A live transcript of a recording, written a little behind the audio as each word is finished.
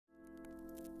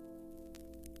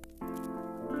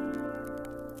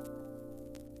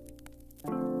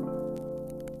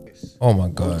case. Oh my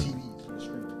No God. TVs for the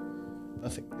screen.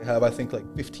 Nothing. They have, I think,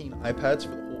 like 15 iPads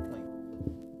for the whole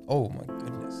plane. Oh my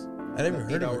goodness. I never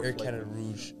heard of 8-hour Air flight. Canada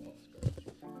Rouge.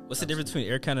 What's the difference between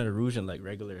Air Canada Rouge and like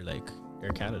regular like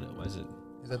Air Canada? Why is it?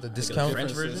 Is that the Like a discount? French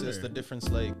Difference version, is or? the difference,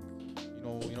 like,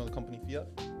 you know the company Fiat?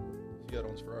 Fiat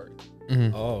owns Ferrari.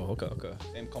 Mm-hmm. Oh, okay.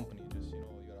 Same company, just, you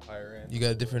got a higher end. You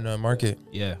got a different market.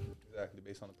 Yeah. Exactly,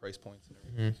 based on the price points and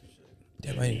everything.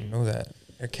 Damn, I didn't even know that.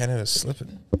 Air Canada's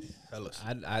slipping. Hellas.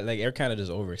 I like Air Canada is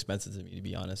over expensive to me, to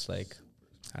be honest. Like,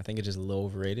 I think it's just a little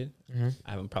overrated. Mm-hmm.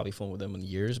 I haven't probably flown with them in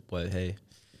years, but hey,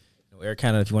 Air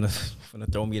Canada, if you want to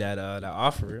throw me that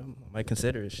offer, I might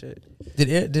consider it. Shit.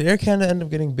 Did Air Canada end up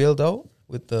getting bailed out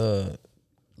with the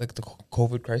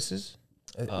COVID crisis?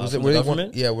 Was it from were the they one,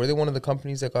 government? yeah, were they one of the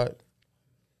companies that got?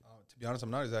 To be honest,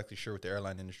 I'm not exactly sure with the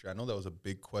airline industry. I know that was a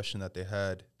big question that they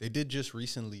had. They did just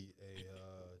recently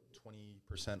a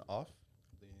 20% off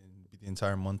the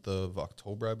entire month of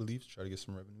October, I believe, to try to get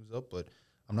some revenues up. But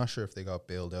I'm not sure if they got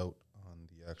bailed out on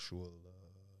the actual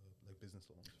like business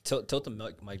loans. Tilt the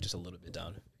mic just a little bit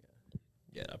down.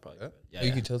 Yeah, that probably. Yeah? Yeah, Oh,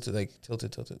 you can tilt it tilt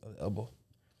it on the elbow.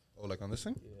 Oh, like on this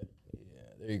thing? Yeah,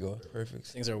 there you go. Perfect.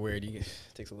 Things are weird. It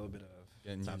takes a little bit of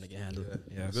Getting time to used get to it, handled.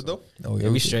 Yeah, Good so- though? Oh Yeah,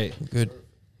 we straight. Good.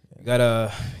 We got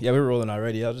yeah, we're rolling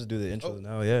already. I'll just do the intro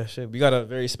now. Yeah, shit. We got a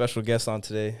very special guest on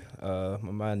today. My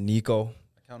man Niko.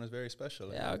 Account is very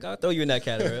special. Yeah, I gotta throw you in that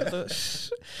category.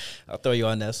 I'll throw you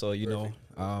on that, so you know.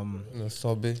 That's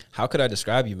so big. How could I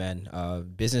describe you, man?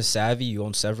 Business savvy. You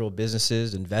own several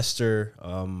businesses. Investor.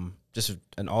 Just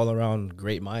an all-around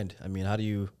great mind. I mean, how do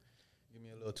you? Give me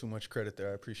a little too much credit there.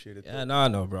 I appreciate it. Yeah,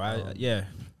 no, bro. Yeah.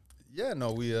 Yeah, no,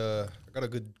 I got a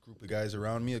good group of guys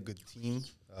around me, a good team,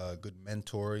 good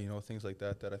mentor, things like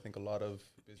that I think a lot of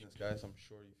business guys, I'm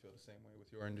sure you feel the same way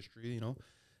with your industry,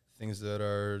 things that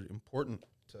are important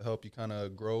to help you kind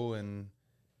of grow and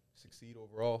succeed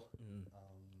overall.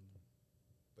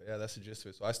 But yeah, that's the gist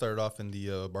of it. So I started off in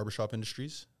the barbershop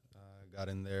industries. Got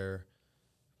in there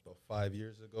about 5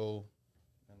 years ago,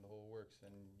 and the whole works.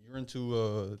 And you're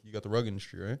into, you got the rug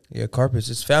industry, right? Yeah, carpets.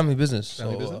 It's family business.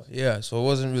 Family so, business? yeah, so it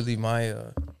wasn't really my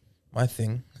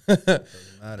thing, Doesn't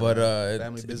matter, but man. it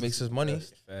Family business makes is us money.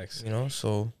 best. Facts.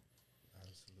 So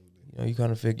Absolutely. you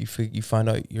kind of you find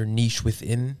out your niche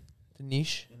within the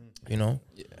niche. Yeah.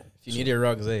 If you need your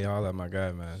rugs, hey, holla at my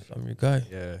guy, man. I'm your guy.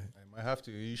 Yeah. I might have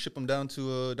to. You ship them down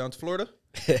to Florida?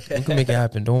 We can make it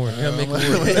happen. Don't worry. We'll make it work.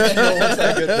 Once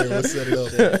I get there, we'll set it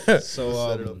up. So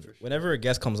Set it up for sure. whenever a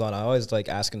guest comes on, I always like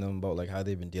asking them about like how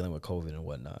they've been dealing with COVID and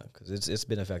whatnot, because it's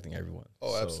been affecting everyone.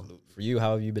 Oh, So, absolutely. For you,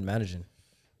 how have you been managing?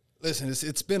 Listen,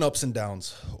 it's been ups and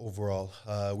downs overall.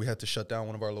 We had to shut down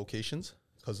one of our locations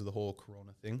because of the whole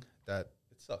Corona thing. That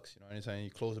it sucks. Anytime you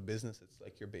close a business, it's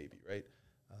like your baby, right?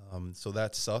 So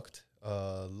that sucked.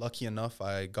 Lucky enough,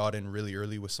 I got in really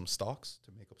early with some stocks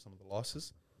to make up some of the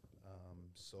losses.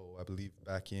 So I believe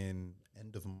back in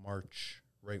end of March,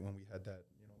 right when we had that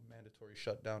mandatory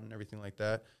shutdown and everything like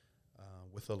that,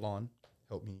 with Alon,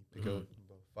 helped me pick out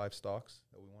about 5 stocks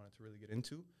that we wanted to really get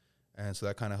into. And so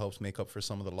that kind of helps make up for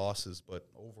some of the losses. But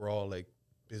overall, like,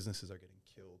 businesses are getting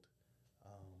killed.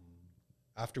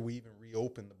 After we even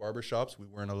reopened the barbershops, we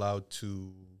weren't allowed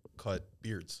to cut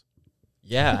beards.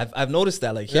 Yeah, I've noticed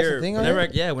that. Like That's the here, thing,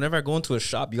 whenever I go into a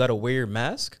shop, you gotta wear your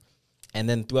mask, and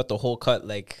then throughout the whole cut,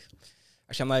 like,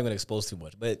 actually, I'm not even gonna expose too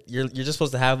much, but you're just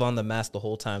supposed to have on the mask the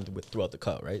whole time throughout the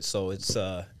cut, right? So it's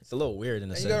a little weird in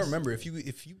a And sense. you gotta remember, if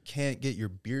you can't get your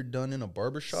beard done in a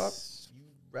barbershop, you'd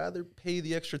rather pay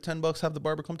the extra $10, have the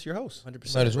barber come to your house.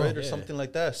 100%, Might as well. Right, or something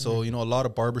like that. So, a lot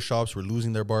of barbershops were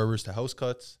losing their barbers to house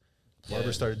cuts.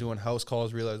 Barbers started doing house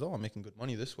calls, realized, I'm making good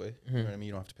money this way. You know what I mean?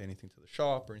 You don't have to pay anything to the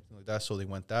shop or anything like that. So they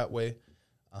went that way.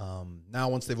 Now,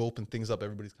 once they've opened things up,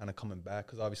 everybody's kind of coming back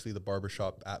because obviously the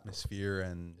barbershop atmosphere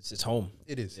and It's home.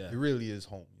 it is. Yeah. It really is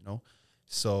home,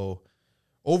 So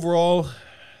overall,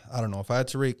 I don't know. If I had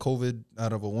to rate COVID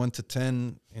out of a 1 to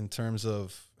 10 in terms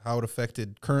of how it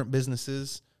affected current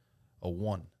businesses, a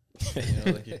 1.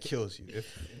 Like it kills you.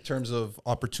 In terms of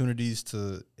opportunities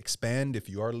to expand, if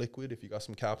you are liquid, if you got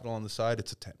some capital on the side,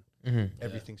 it's a 10.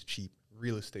 Everything's cheap.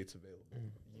 Real estate's available.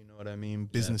 You know what I mean?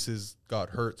 Businesses got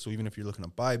hurt. So even if you're looking to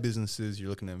buy businesses, you're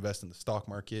looking to invest in the stock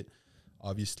market.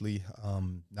 Obviously,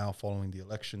 now following the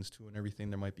elections too and everything,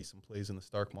 there might be some plays in the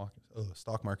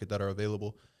stock market that are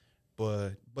available.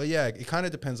 But yeah, it kind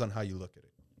of depends on how you look at it.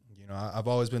 I've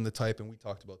always been the type, and we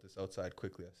talked about this outside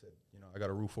quickly. I said, I got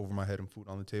a roof over my head and food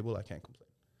on the table. I can't complain.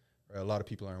 Right? A lot of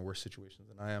people are in worse situations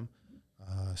than I am.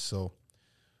 So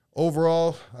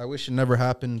overall, I wish it never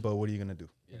happened, but what are you going to do?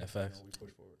 Yeah, facts. We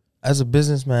push forward. As a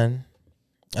businessman,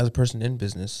 as a person in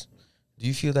business, do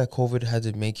you feel that COVID had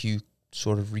to make you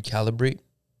sort of recalibrate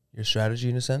your strategy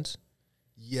in a sense?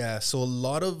 Yeah, so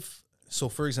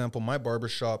for example, my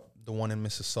barbershop, the one in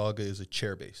Mississauga, is a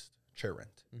chair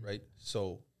rent, right?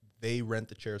 So they rent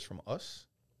the chairs from us.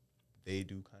 They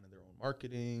do kind of their own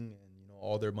marketing, and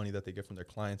all their money that they get from their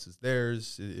clients is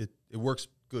theirs. It works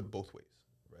good both ways,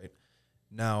 right?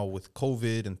 Now with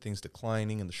COVID and things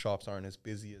declining and the shops aren't as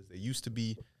busy as they used to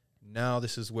be, now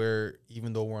this is where,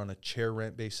 even though we're on a chair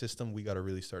rent based system, we got to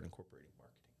really start incorporating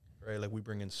marketing, right? Like we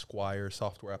bring in Squire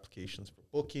software applications for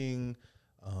booking.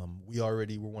 We're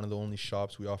one of the only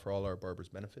shops, we offer all our barbers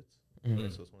benefits.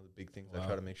 Right? So it's one of the big things. I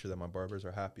try to make sure that my barbers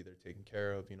are happy, they're taken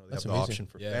care of. They That's have the amazing. option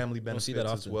for family benefits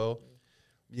as well. Mm-hmm.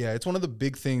 Yeah, it's one of the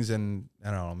big things, and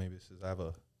I don't know, maybe I have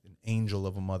an angel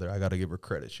of a mother. I got to give her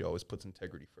credit. She always puts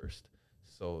integrity first.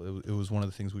 So it was one of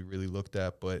the things we really looked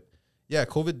at. But yeah,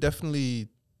 COVID definitely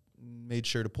made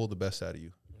sure to pull the best out of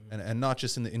you. And not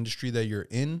just in the industry that you're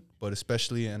in, but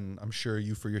especially, and I'm sure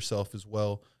you for yourself as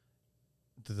well,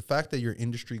 the fact that your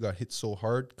industry got hit so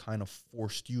hard kind of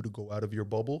forced you to go out of your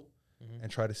bubble and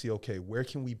try to see, okay, where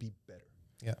can we be better?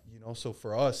 Yeah. So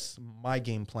for us, my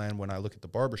game plan when I look at the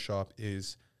barbershop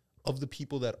is, of the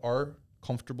people that are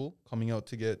comfortable coming out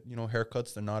to get,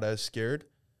 haircuts, they're not as scared,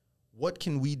 what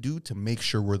can we do to make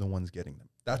sure we're the ones getting them?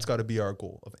 That's got to be our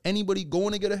goal. Of anybody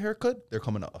going to get a haircut, they're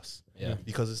coming to us. Yeah.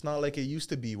 Because it's not like it used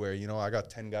to be where, I got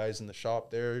 10 guys in the shop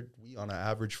there. We, on an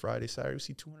average Friday, Saturday, we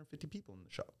see 250 people in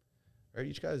the shop. Right?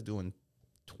 Each guy's doing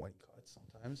 20 cuts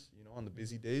sometimes, on the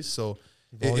busy days. So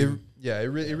it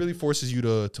really forces you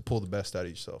to pull the best out of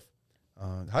yourself.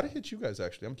 How did it hit you guys,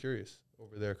 actually? I'm curious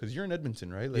over there, because you're in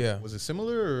Edmonton, right? Like, Yeah. Was it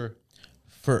similar, or?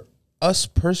 For us,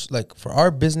 for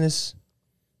our business,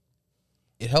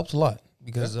 it helped a lot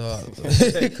because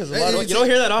because a lot of You don't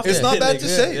hear that often. It's not bad to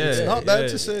say. Yeah, It's not bad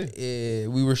to say.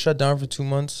 we were shut down for 2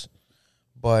 months,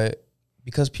 but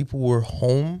because people were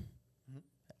home,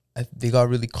 they got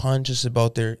really conscious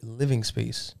about their living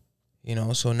space,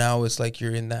 So now it's like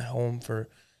you're in that home for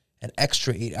an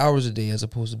extra 8 hours a day as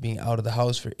opposed to being out of the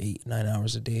house for 8-9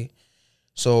 hours a day.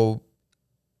 So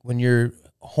when you're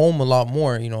home a lot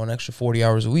more, an extra 40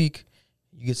 hours a week,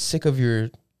 you get sick of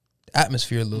your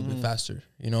atmosphere a little bit faster,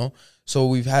 So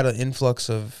we've had an influx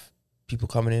of people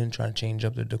coming in trying to change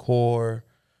up their decor.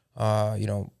 We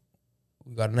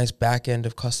got a nice back end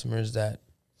of customers that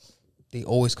they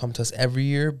always come to us every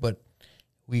year, but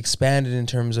we expanded in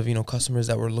terms of, customers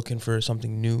that were looking for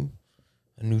something new,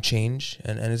 a new change.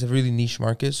 And it's a really niche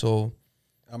market. So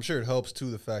I'm sure it helps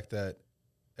too, the fact that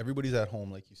everybody's at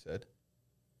home, like you said.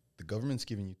 The government's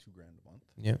giving you $2,000 a month.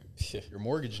 yeah, Your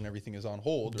mortgage and everything is on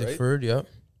hold, deferred, right? yeah.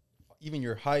 Even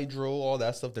your hydro, all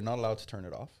that stuff, they're not allowed to turn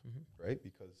it off, right?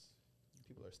 Because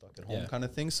people are stuck at home, kind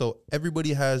of thing. So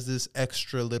everybody has this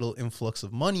extra little influx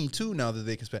of money too now that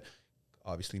they can spend.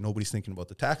 Obviously, nobody's thinking about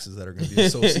the taxes that are going to be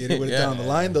associated with it down the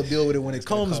line. They'll deal with it when it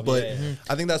comes. But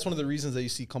I think that's one of the reasons that you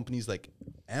see companies like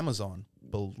Amazon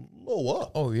blow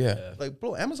up. Oh, yeah. Like,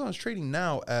 bro, Amazon is trading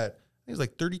now at, I think it's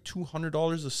like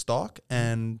 $3,200 a stock.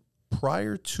 And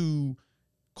prior to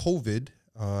COVID,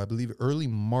 I believe early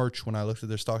March when I looked at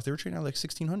their stocks, they were trading at like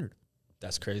 $1,600.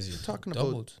 That's crazy. You're talking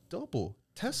Doubled. about double.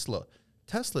 Tesla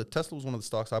was one of the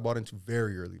stocks I bought into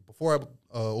very early. Before I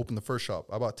opened the first shop,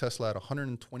 I bought Tesla at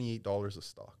 $128 a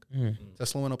stock.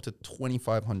 Tesla went up to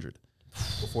 $2,500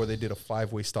 before they did a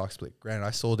 5-way stock split. Granted,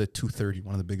 I sold at $230,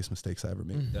 one of the biggest mistakes I ever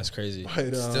made. That's crazy.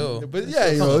 But yeah,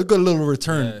 a good little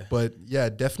return. Yeah. But yeah,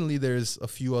 definitely there's a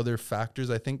few other factors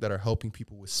I think that are helping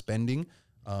people with spending.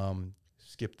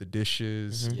 Skip the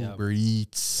dishes, Uber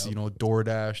Eats,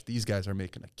 DoorDash. These guys are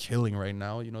making a killing right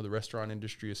now. The restaurant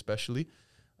industry especially.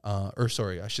 I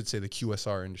should say the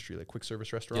QSR industry, like quick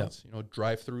service restaurants,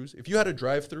 drive-throughs. If you had a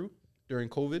drive-through during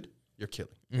COVID, you're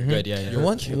killing. Good, yeah.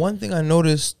 One thing I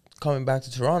noticed coming back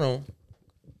to Toronto,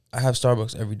 I have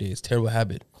Starbucks every day. It's a terrible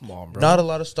habit. Come on, bro. Not a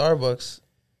lot of Starbucks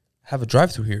have a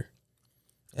drive-through here.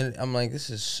 And I'm like, this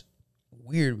is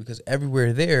weird because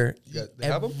everywhere there,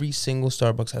 every single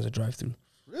Starbucks has a drive-through.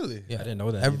 Really? Yeah. I didn't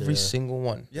know that. Every single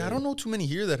one. Yeah, I don't know too many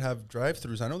here that have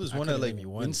drive-thrus. I know there's one at like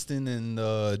Winston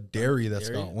and Derry that's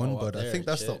got one, but I think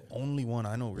that's the only one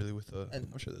I know really with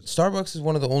I'm sure Starbucks is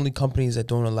one of the only companies that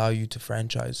don't allow you to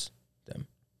franchise them.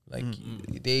 Like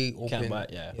they open,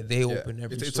 they open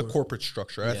every. It's a corporate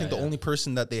structure. I think the only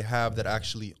person that they have that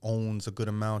actually owns a good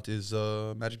amount is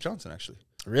Magic Johnson. Actually,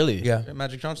 really? Yeah,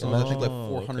 Magic Johnson. I think like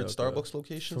 400 Starbucks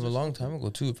locations from a long time ago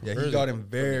too. Yeah, he got him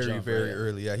very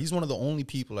early. Yeah, he's one of the only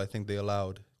people I think they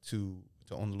allowed to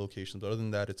own the locations. But other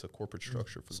than that, it's a corporate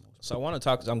structure for the most part. So I want to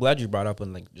talk. I'm glad you brought up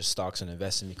on like just stocks and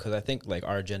investing because I think like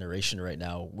our generation right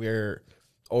now we're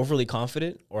overly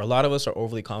confident, or a lot of us are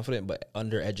overly confident but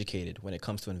undereducated when it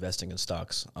comes to investing in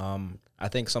stocks. I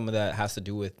think some of that has to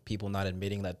do with people not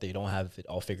admitting that they don't have it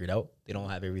all figured out. They don't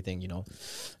have everything,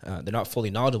 they're not fully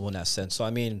knowledgeable in that sense. So,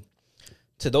 I mean,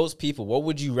 to those people, what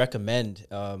would you recommend,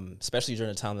 especially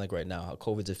during a time like right now, how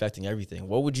COVID's affecting everything?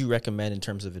 What would you recommend in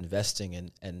terms of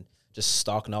investing and just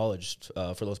stock knowledge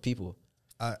for those people?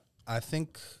 I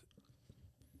think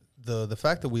the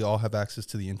fact that we all have access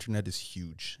to the internet is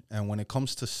huge. And when it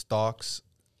comes to stocks,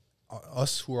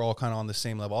 us who are all kind of on the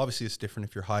same level, obviously it's different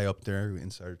if you're high up there,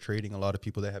 insider trading. A lot of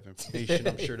people that have information,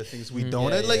 I'm sure the things we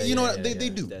don't. They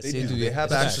do. They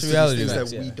have access to these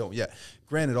things that we don't. Yeah.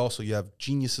 Granted, also you have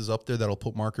geniuses up there that'll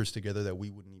put markers together that we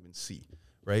wouldn't even see,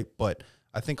 right? But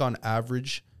I think on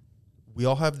average, we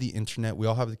all have the internet. We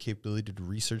all have the capability to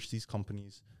research these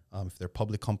companies. If they're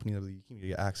public company, you can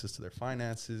get access to their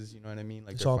finances. You know what I mean?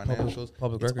 Like it's their all financials.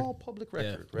 Public it's record. all public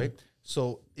record, right?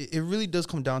 So it really does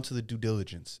come down to the due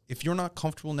diligence. If you're not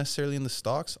comfortable necessarily in the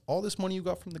stocks, all this money you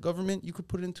got from the government, you could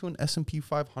put it into an S&P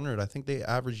 500. I think they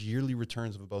average yearly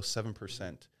returns of about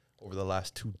 7% over the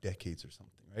last 2 decades or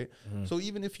something, right? So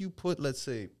even if you put, let's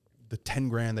say, the 10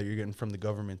 grand that you're getting from the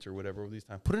government or whatever over these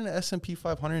times, put it in an S&P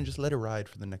 500 and just let it ride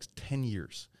for the next 10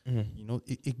 years. You know,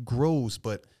 it grows,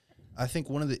 but I think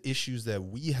one of the issues that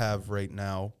we have right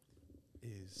now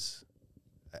is,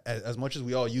 as much as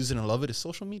we all use it and love it, is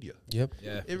social media. Yep.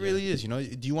 Yeah. It really is. You know,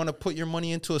 do you want to put your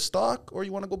money into a stock, or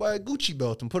you want to go buy a Gucci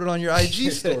belt and put it on your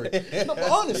IG story? No, but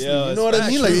honestly, you know what I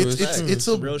mean? Like it's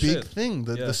a real big shit. thing,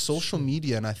 the social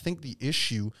media. And I think the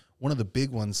issue, one of the big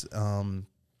ones, and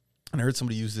I heard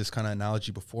somebody use this kind of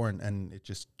analogy before, and it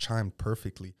just chimed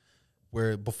perfectly.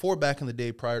 Where before, back in the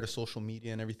day, prior to social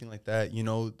media and everything like that, you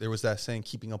know, there was that saying,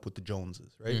 keeping up with the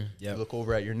Joneses, right? You look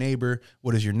over at your neighbor.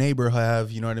 What does your neighbor have?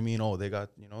 You know what I mean? Oh, they got,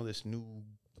 you know, this new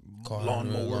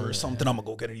lawnmower or something. I'm going to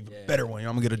go get an even better one. I'm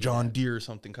going to get a John Deere or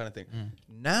something kind of thing.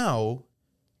 Now,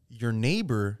 your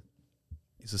neighbor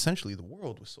is essentially the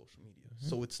world with social media.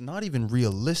 So it's not even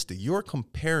realistic. You're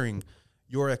comparing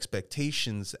your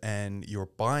expectations and your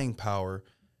buying power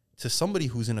to somebody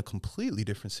who's in a completely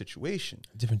different situation.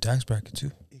 Different tax bracket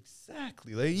too.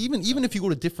 Exactly. Like even if you go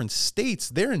to different states,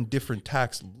 they're in different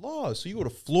tax laws. So you go to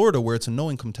Florida where it's a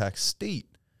no income tax state.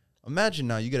 Imagine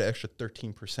now you get an extra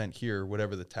 13% here, or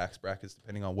whatever the tax bracket is,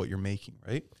 depending on what you're making,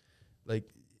 right? Like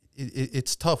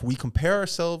it's tough. We compare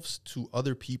ourselves to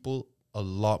other people a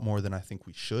lot more than I think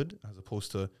we should, as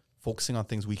opposed to focusing on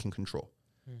things we can control.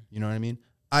 You know what I mean?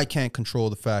 I can't control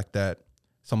the fact that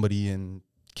somebody in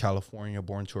California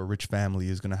born to a rich family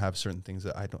is going to have certain things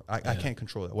that I can't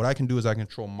control that. What I can do is I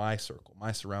control my circle,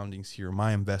 my surroundings here,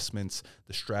 my investments,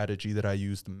 the strategy that I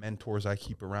use, the mentors I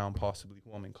keep around, possibly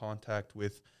who I'm in contact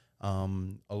with.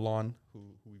 Alon, who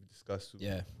we've discussed.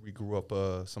 We grew up,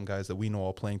 some guys that we know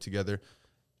all playing together.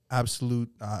 Absolute,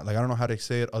 like, I don't know how to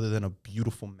say it other than a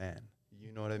beautiful man.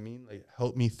 You know what I mean? Like,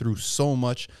 helped me through so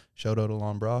much. Shout out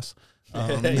Alon Bros.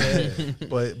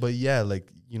 But yeah, like,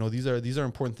 you know, these are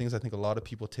important things I think a lot of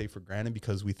people take for granted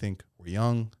because we think we're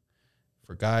young.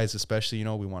 For guys especially, you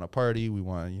know, we want to party, we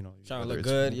want, you know, trying to look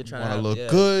good. You're trying to look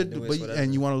good,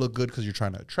 and you want to look good because you're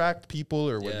trying to attract people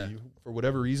or for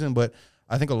whatever reason. But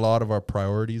I think a lot of our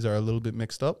priorities are a little bit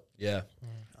mixed up. Yeah.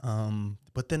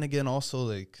 But then again, also,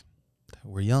 like,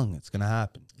 we're young. It's gonna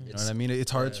happen. You know what I mean?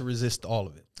 It's hard to resist all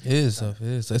of it. It is.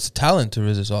 It's a talent to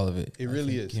resist all of it. It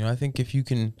really is. You know, I think if you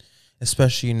can,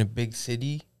 especially in a big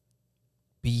city,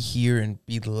 be here and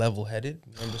be level-headed.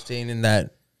 Remember staying in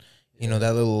that, you know,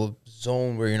 that little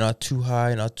zone where you're not too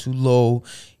high, not too low.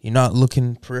 You're not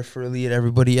looking peripherally at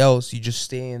everybody else. You just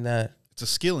stay in that. It's a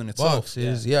skill in itself. It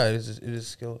is a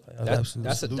skill.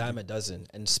 That's a dime a dozen.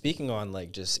 And speaking on,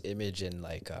 like, just image and,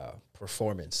 like,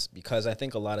 performance, because I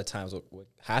think a lot of times what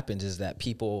happens is that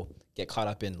people get caught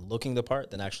up in looking the part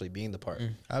than actually being the part.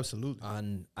 Absolutely.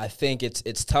 And I think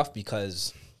it's tough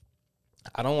because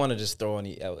I don't want to just throw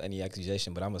any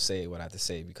accusation, but I'm gonna say what I have to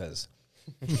say because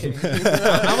I'm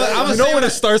when it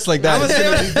starts like that, it's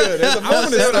gonna be good. There's a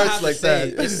moment it starts like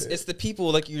that. It's the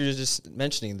people, like you were just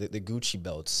mentioning, the Gucci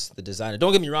belts, the designer.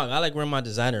 Don't get me wrong, I like wearing my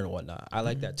designer and whatnot. I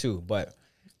like that too. But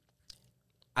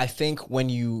I think when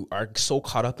you are so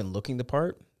caught up in looking the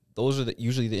part, those are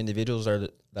usually the individuals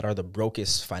that are the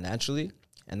brokest financially,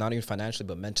 and not even financially,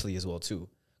 but mentally as well too.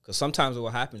 Because sometimes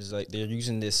what happens is, like, they're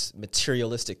using this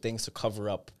materialistic things to cover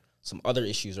up some other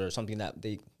issues or something that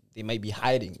they might be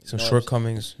hiding. Some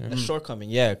shortcomings. A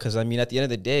shortcoming, yeah. Because, I mean, at the end of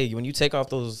the day, when you take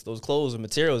off those clothes and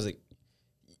materials,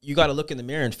 you got to look in the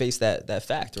mirror and face that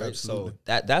fact, right? Absolutely.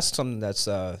 So that's something that's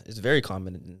is very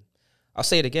common. And I'll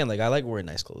say it again. Like, I like wearing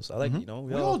nice clothes. I like, you know,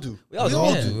 we all do. We all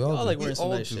do. We all like We wearing some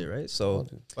all nice do. shit, right? So,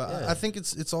 But yeah. I think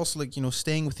it's also like, you know,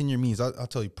 staying within your means. I'll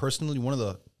tell you personally, one of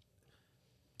the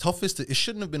toughest, it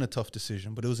shouldn't have been a tough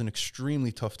decision, but it was an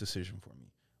extremely tough decision for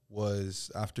me,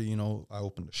 was after, you know, I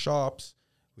opened the shops,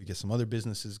 we get some other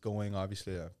businesses going.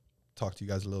 Obviously, I talked to you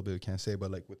guys a little bit, I can't say,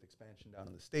 but like with expansion down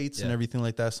in the States and everything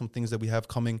like that, some things that we have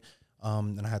coming,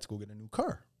 and I had to go get a new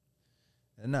car.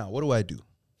 And now, what do?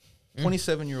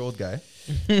 27-year-old guy,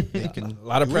 making a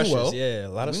lot of doing pressures. well, Yeah, a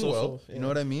lot of doing social. You know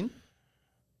what I mean?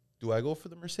 Do I go for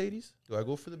the Mercedes? Do I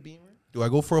go for the Beamer? Do I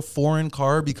go for a foreign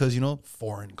car? Because, you know,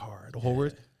 foreign car, the whole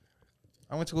word.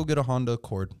 I went to go get a Honda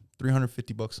Accord,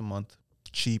 $350 a month,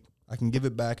 cheap. I can give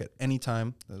it back at any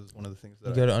time. That was one of the things that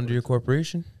You got it under your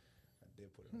corporation?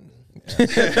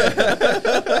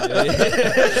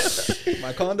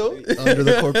 My condo under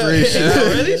the corporation. Yeah,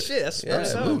 really? Shit, that's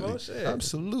Absolutely. Shit.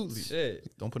 Absolutely.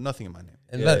 Shit. Don't put nothing in my name.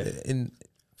 And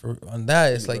on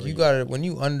that, it's like you got to, when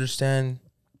you understand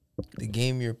the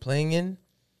game you're playing in,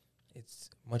 it's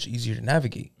much easier to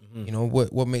navigate. You know,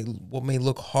 what may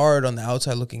look hard on the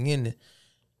outside looking in,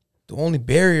 the only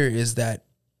barrier is that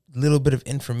little bit of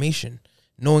information.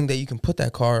 Knowing that you can put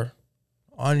that car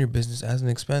on your business as an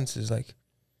expense is like,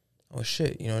 oh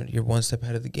shit, you know, you're one step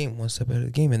ahead of the game,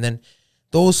 And then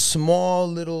those small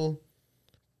little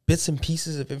bits and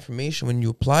pieces of information, when you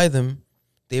apply them,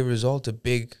 they result to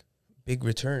big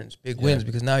returns, big wins,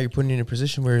 because now you're putting you in a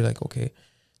position where you're like, okay,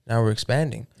 now we're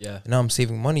expanding. Yeah. And now I'm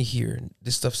saving money here. And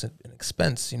this stuff's an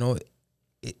expense. You know,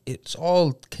 it's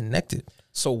all connected.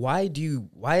 So why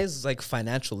is like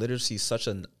financial literacy such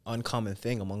an uncommon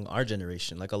thing among our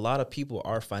generation? Like, a lot of people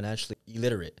are financially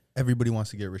illiterate. Everybody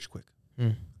wants to get rich quick.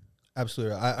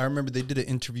 Absolutely. I remember they did an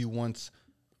interview once.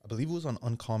 I believe it was on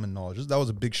Uncommon Knowledge. That was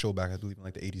a big show back, I believe, in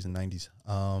like the 80s and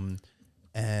 90s.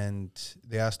 And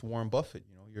they asked Warren Buffett,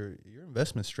 you know, your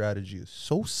investment strategy is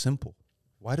so simple.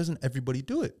 Why doesn't everybody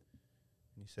do it?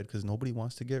 And he said, because nobody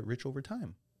wants to get rich over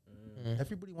time.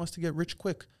 Everybody wants to get rich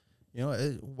quick. You know,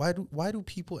 why do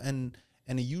people, and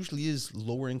it usually is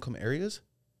lower income areas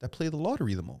that play the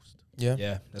lottery the most. Yeah.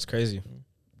 Yeah, that's crazy.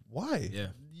 Why? Yeah.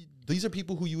 These are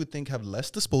people who you would think have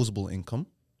less disposable income,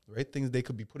 right? Things they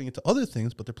could be putting into other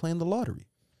things, but they're playing the lottery.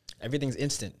 Everything's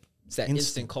instant. It's that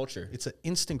instant culture. It's an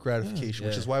instant gratification,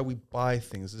 which Yeah. is why we buy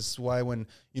things. This is why when,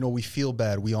 you know, we feel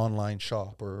bad, we online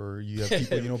shop, or you have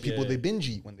people, you know, people, they binge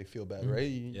eat when they feel bad, right?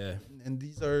 Yeah. And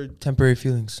these are Temporary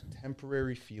feelings.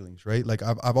 temporary feelings, right? Like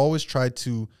I've always tried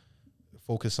to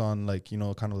focus on, like, you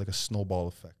know, kind of like a snowball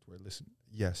effect where, listen,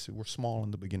 yes, we're small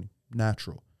in the beginning,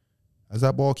 natural. As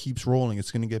that ball keeps rolling,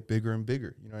 it's going to get bigger and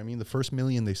bigger. You know what I mean? The first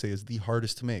million, they say, is the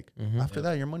hardest to make. After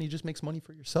that, your money just makes money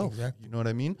for yourself. Exactly. You know what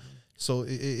I mean? So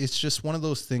it's just one of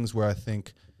those things where I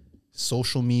think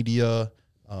social media,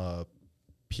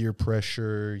 peer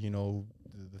pressure, you know,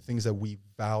 the things that we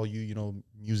value, you know,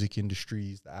 music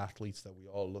industries, the athletes that we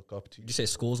all look up to. Did you say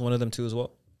school's one of them too as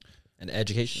well? And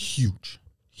education?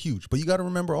 Huge. But you got to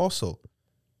remember also,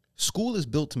 school is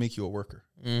built to make you a worker,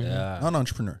 Yeah. not an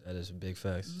entrepreneur. That is a big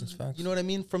fact. That's facts. You know what I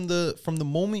mean? From the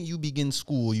moment you begin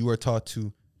school, you are taught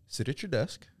to sit at your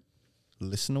desk,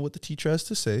 listen to what the teacher has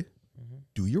to say,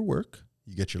 do your work,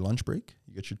 you get your lunch break,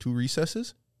 you get your 2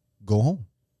 recesses, go home.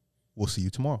 We'll see you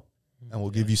tomorrow. And we'll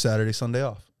give you Saturday, Sunday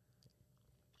off.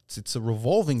 It's a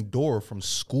revolving door from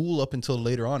school up until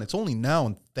later on. It's only now,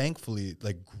 and thankfully,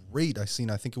 like, great. I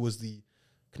think it was the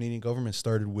Canadian government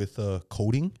started with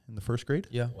coding in the first grade.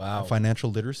 Yeah. Wow. Financial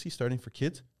literacy starting for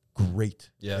kids. Great.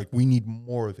 Yeah. Like, we need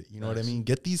more of it. You know what I Nice. mean?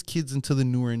 Get these kids into the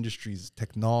newer industries,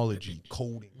 technology,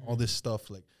 coding, all this stuff.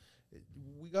 Like,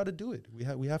 we got to do it.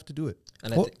 We have to do it.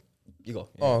 And What- you go.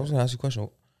 Oh, I was gonna ask you a question.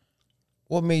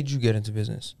 What made you get into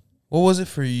business? What was it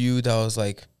for you that was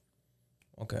like,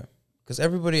 okay? Because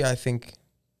everybody, I think,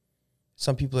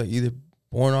 some people are either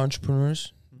born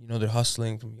entrepreneurs, you know, they're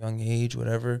hustling from a young age,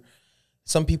 whatever.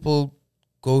 Some people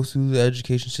go through the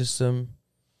education system,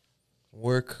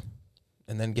 work,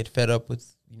 and then get fed up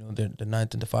with, you know, the 9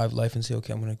 to 5 life and say,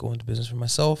 okay, I'm gonna go into business for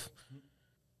myself.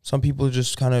 Some people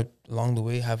just kind of along the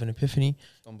way have an epiphany.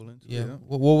 Stumble into Yeah. it.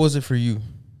 What was it for you?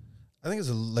 I think it's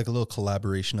like a little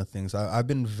collaboration of things. I've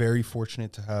been very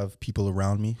fortunate to have people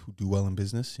around me who do well in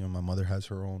business. You know, my mother has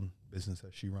her own business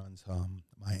that she runs.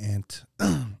 My aunt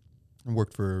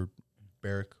worked for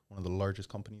Barrick, one of the largest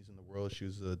companies in the world. She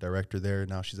was a director there.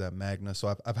 Now she's at Magna.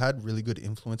 So I've had really good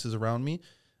influences around me.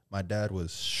 My dad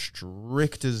was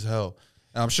strict as hell.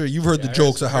 And I'm sure you've heard the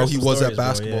jokes of how he was at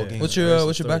basketball games. What's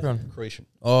your background? Croatian.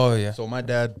 Oh yeah. So my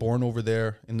dad, born over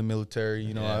there in the military,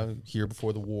 you know, here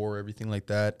before the war, everything like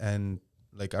that. And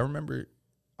like, I remember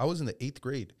I was in the 8th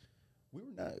grade.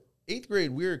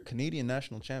 We were Canadian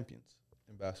national champions.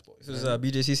 basketball. This was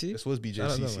BJCC. This was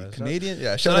Shout out BJCC. them, man. Canadian.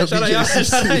 Yeah, Shout out BJCC.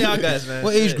 shout out y'all guys, man.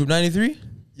 What age group? 93.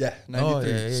 Yeah, 93. Oh,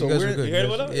 yeah, So you guys we're were good. You heard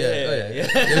about them?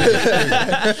 Yeah.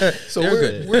 so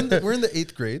we're in the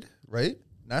 8th grade, right?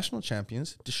 National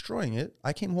champions, destroying it.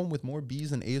 I came home with more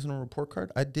B's than A's on a report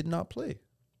card. I did not play.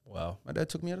 Wow. My dad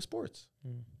took me out of sports.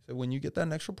 So when you get that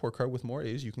next report card with more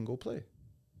A's, you can go play.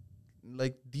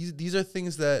 Like these are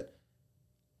things that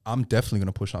I'm definitely going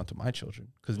to push on to my children,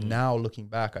 because now looking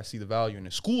back, I see the value in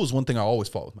it. School is one thing I always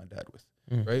fought with my dad with,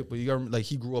 right? But you got, like,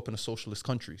 he grew up in a socialist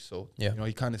country, so you know,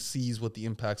 he kind of sees what the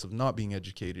impacts of not being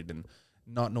educated and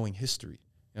not knowing history.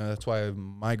 You know, that's why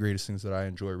my greatest things that I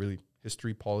enjoy are really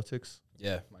history, politics.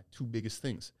 Yeah, my 2 biggest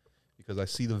things, because I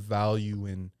see the value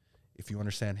in, if you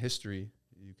understand history,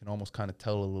 you can almost kind of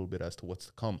tell a little bit as to what's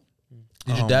to come.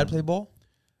 Did your dad play ball?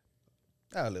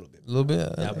 A little bit. A little bit.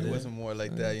 Yeah, but it wasn't more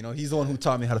like that. You know, he's the one who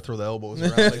taught me how to throw the elbows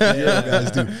around like the other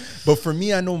guys do. But for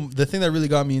me, I know the thing that really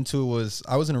got me into it was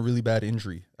I was in a really bad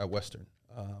injury at Western.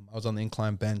 I was on the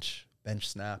incline bench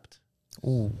snapped.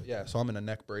 Ooh. Yeah, so I'm in a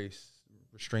neck brace,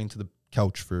 restrained to the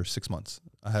couch for 6 months.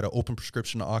 I had an open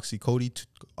prescription of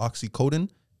oxycodone,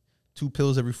 2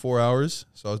 pills every 4 hours.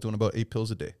 So I was doing about 8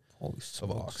 pills a day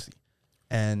of oxy.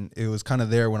 And it was kind of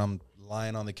there when I'm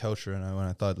lying on the couch, and when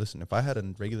I thought, listen, if I had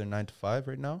a regular 9 to 5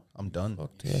 right now, I'm done.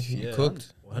 Yeah, you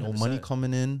cooked. 100%. No money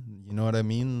coming in, you know what I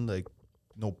mean? Like,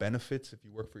 no benefits if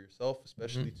you work for yourself,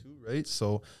 especially too, right?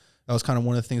 So that was kind of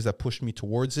one of the things that pushed me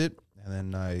towards it. And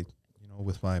then I, you know,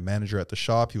 with my manager at the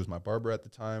shop, he was my barber at the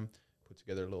time, put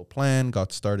together a little plan,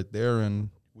 got started there, and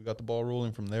we got the ball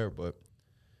rolling from there. But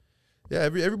yeah,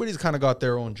 everybody's kind of got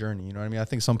their own journey, you know what I mean? I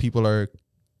think some people are,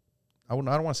 I don't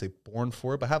want to say born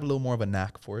for it, but have a little more of a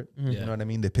knack for it. You know what I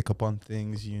mean? They pick up on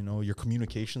things, you know, your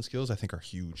communication skills, I think, are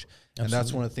huge. Absolutely. And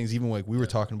that's one of the things, even like we were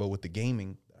talking about with the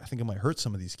gaming, I think it might hurt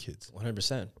some of these kids.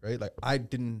 100%. Right? Like, I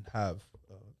didn't have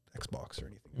Xbox or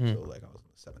anything until like I was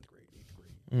in the 7th grade, 8th grade.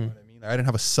 You know what I mean? I didn't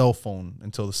have a cell phone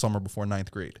until the summer before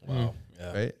 9th grade. Wow.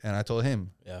 Yeah. Right? And I told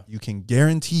him, you can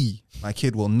guarantee my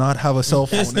kid will not have a cell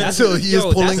phone until he is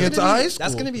that's pulling gonna into be- high school.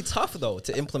 That's going to be tough, though,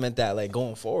 to implement that, like,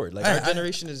 going forward. Like, our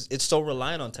generation it's so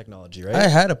reliant on technology, right? I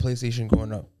had a PlayStation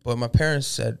growing up, but my parents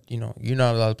said, you know, you're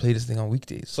not allowed to play this thing on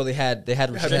weekdays. So they had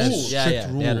restrictions. rules, Yeah, strict yeah.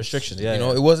 They had rules. restrictions. Yeah, You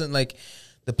know, it wasn't like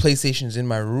the PlayStation's in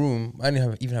my room. I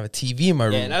didn't even have a TV in my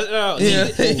room. yeah. No, Yeah.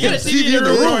 you got a TV in your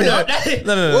room. Yeah.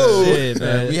 No. Whoa. Shit,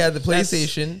 man. man. We had the That's-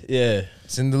 PlayStation. Yeah.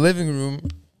 It's in the living room.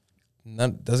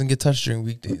 Doesn't get touched during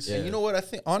weekdays. Yeah. And you know what? I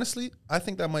think, honestly, I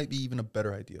think that might be even a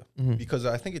better idea, because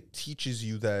I think it teaches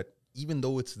you that even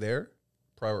though it's there,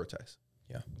 prioritize.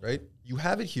 Yeah. Right? You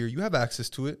have it here, you have access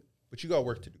to it, but you got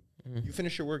work to do. You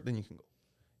finish your work, then you can go.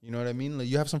 You know what I mean? Like,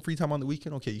 you have some free time on the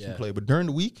weekend, okay, you can play. But during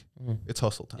the week, it's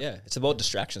hustle time. Yeah, it's about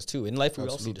distractions too. In life, we all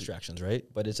see Absolutely. distractions, right?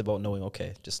 But it's about knowing,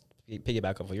 okay, just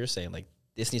piggyback off what you're saying. Like,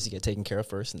 this needs to get taken care of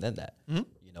first, and then that. You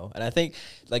know, and I think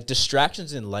like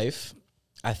distractions in life,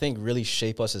 I think really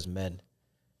shape us as men,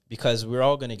 because we're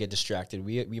all gonna get distracted.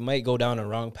 We might go down a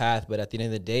wrong path, but at the end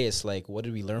of the day, it's like, what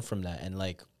did we learn from that? And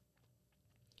like,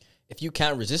 if you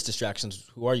can't resist distractions,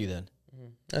 who are you then?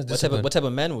 That's What type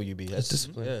of man will you be? That's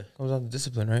discipline. Yeah. Comes down to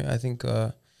discipline, right? I think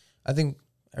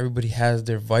everybody has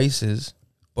their vices,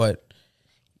 but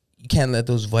you can't let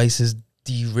those vices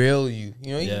derail you.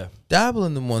 You know, you can dabble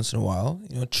in them once in a while.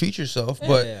 You know, treat yourself,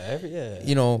 but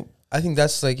you know, I think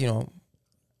that's like, you know,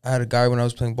 I had a guy when I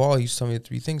was playing ball. He used to tell me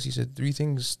 3 things. He said 3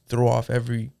 things throw off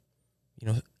every, you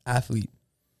know, athlete: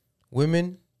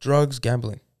 women, drugs,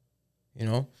 gambling. You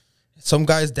know, some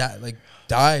guys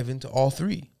dive into all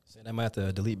 3. I might have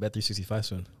to delete Bet365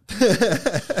 soon.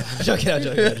 I'm joking.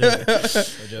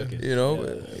 You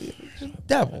know,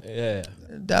 dabble. Yeah.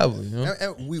 Dabble. You know,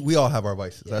 And we all have our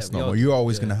vices. Yeah, That's we normal. all You're do,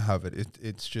 always gonna have it.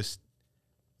 It's just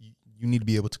you need to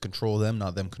be able to control them,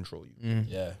 not them control you.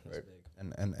 Yeah. Right.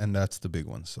 And that's the big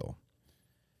one. So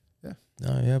no,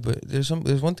 yeah, but there's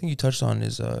one thing you touched on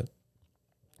is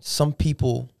some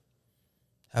people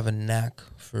have a knack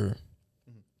for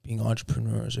being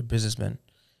entrepreneurs or businessmen.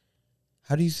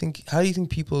 How do you think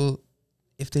people,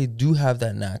 if they do have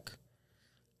that knack,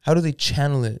 how do they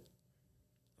channel it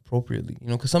appropriately? You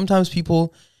know, because sometimes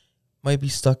people might be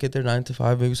stuck at their 9 to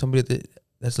 5. Maybe somebody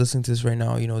that's listening to this right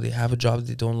now, you know, they have a job that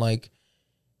they don't like.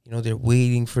 You know, they're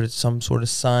waiting for some sort of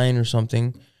sign or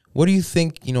something. What do you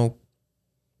think, you know,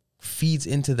 feeds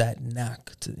into that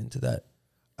knack, into that?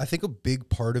 I think a big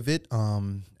part of it,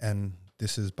 and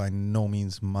this is by no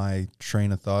means my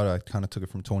train of thought. I kind of took it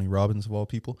from Tony Robbins of all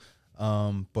people.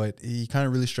 But he kind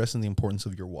of really stressing the importance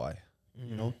of your why.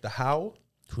 You know, the how,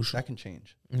 that can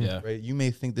change. Yeah. Right. You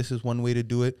may think this is one way to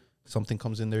do it. Something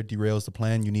comes in there, derails the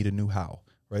plan. You need a new how.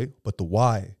 Right. But the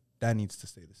why, that needs to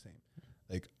stay the same.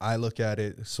 Like, I look at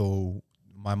it, so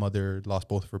my mother lost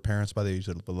both of her parents by the age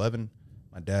of 11.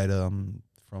 My dad,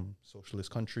 from socialist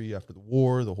country after the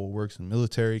war, the whole works in the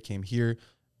military, came here.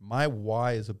 My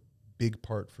why is a big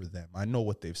part for them. I know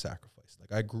what they've sacrificed.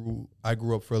 Like, I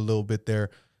grew up for a little bit there,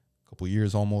 a couple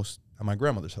years almost, at my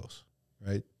grandmother's house,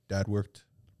 right? Dad worked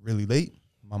really late.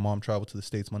 My mom traveled to the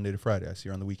States Monday to Friday. I see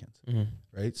her on the weekends,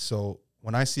 right? So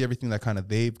when I see everything that kind of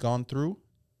they've gone through,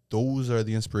 those are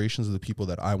the inspirations of the people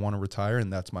that I want to retire,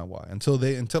 and that's my why.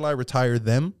 Until I retire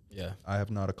them, I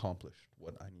have not accomplished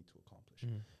what I need to accomplish.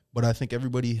 But I think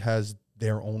everybody has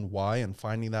their own why, and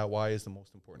finding that why is the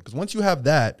most important. Because once you have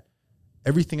that,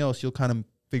 everything else you'll kind of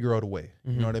figure out a way.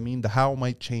 You know what I mean? The how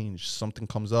might change. Something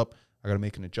comes up, I got to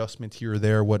make an adjustment here or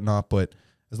there, whatnot. But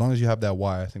as long as you have that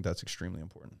why, I think that's extremely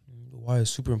important. The why is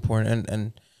super important.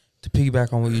 And to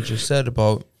piggyback on what you just said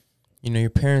about, your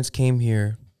parents came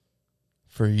here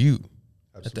for you.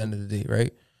 Absolutely. At the end of the day,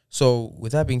 right? So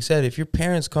with that being said, if your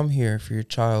parents come here for your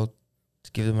child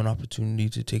to give them an opportunity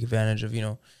to take advantage of,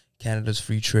 Canada's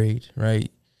free trade,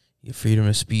 right? You have freedom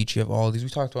of speech. You have all these.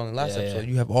 We talked about in the last episode.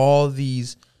 You have all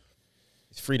these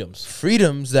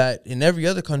freedoms that in every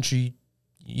other country,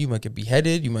 you might get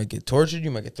beheaded, you might get tortured,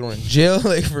 you might get thrown in jail,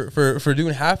 like for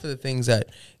doing half of the things that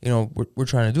we're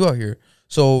trying to do out here.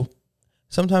 So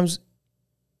sometimes,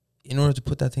 in order to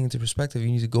put that thing into perspective, you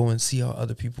need to go and see how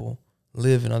other people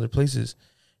live in other places.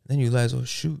 And then you realize, oh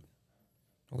shoot,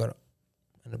 I've got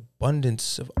an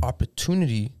abundance of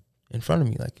opportunity in front of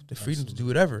me, like the freedom to do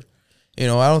whatever. I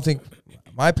don't think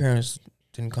my parents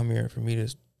didn't come here for me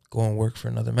to go and work for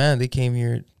another man. They came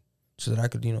here so that I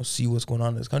could, see what's going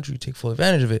on in this country, take full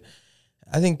advantage of it.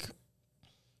 I think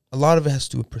a lot of it has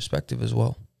to do with perspective as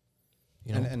well.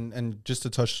 And just to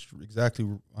touch exactly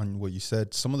on what you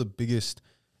said, some of the biggest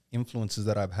influences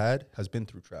that I've had has been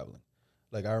through traveling.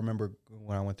 Like, I remember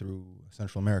when I went through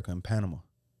Central America and Panama.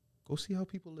 Go see how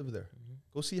people live there.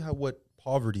 Go see what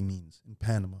poverty means in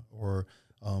Panama, or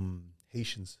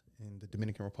Haitians in the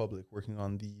Dominican Republic working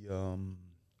on the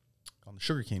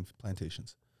sugarcane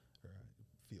plantations or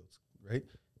fields, right?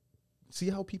 See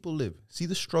how people live. See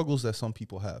the struggles that some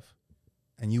people have,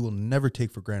 and you will never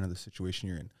take for granted the situation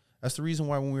you're in. That's the reason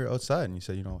why when we were outside and you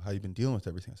said, how you been dealing with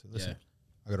everything, I said, listen,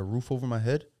 I got a roof over my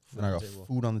head and I got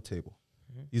food on the table.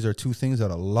 These are two things that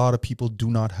a lot of people do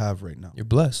not have right now. You're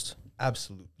blessed.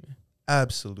 Absolutely.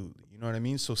 Absolutely. You know what I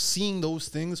mean? So seeing those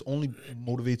things only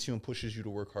motivates you and pushes you to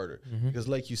work harder. Because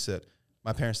like you said,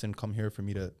 my parents didn't come here for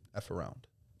me to F around.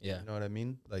 Yeah. You know what I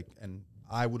mean? Like, and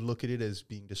I would look at it as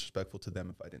being disrespectful to them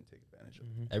if I didn't take advantage of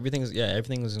it.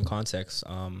 Everything is in context.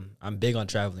 I'm big on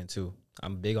traveling too.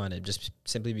 I'm big on it just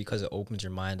simply because it opens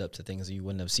your mind up to things that you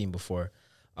wouldn't have seen before.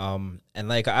 And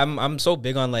like I'm so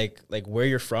big on like where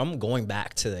you're from, going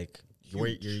back to like where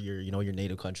your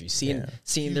native country,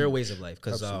 seeing their ways of life,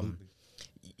 because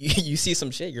you see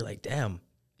some shit, you're like, damn,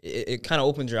 it kind of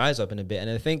opens your eyes up in a bit. And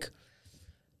I think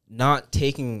not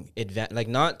taking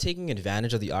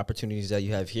advantage of the opportunities that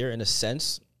you have here, in a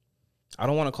sense, I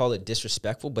don't want to call it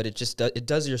disrespectful, but it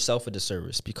does yourself a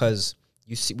disservice, because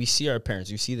we see our parents,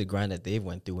 you see the grind that they've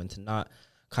went through, and to not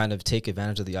kind of take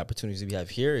advantage of the opportunities that we have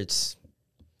here, it's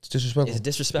disrespectful. It's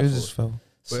disrespectful.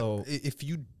 So if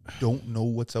you don't know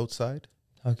what's outside,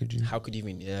 how could you? How could you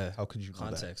even? Yeah. How could you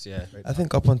context? Yeah. Right. I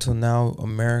think up until now,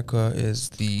 America is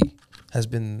the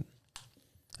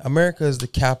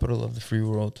capital of the free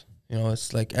world.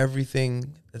 It's like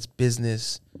everything that's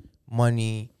business,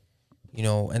 money,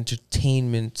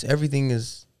 entertainment. Everything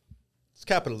is. It's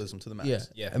capitalism to the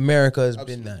max. Yeah. America has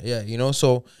been that. Yeah.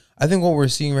 So I think what we're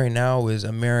seeing right now is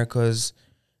America's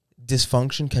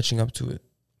dysfunction catching up to it.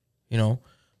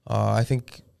 I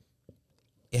think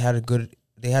they had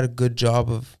a good job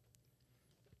of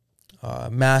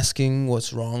masking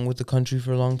what's wrong with the country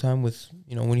for a long time. With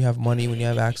when you have money, when you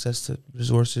have access to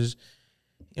resources,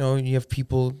 you have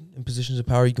people in positions of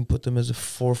power, you can put them as a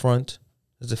forefront,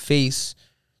 as a face.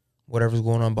 Whatever's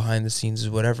going on behind the scenes is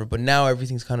whatever. But now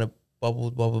everything's kind of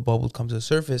bubbled, come to the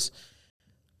surface.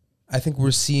 I think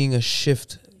we're seeing a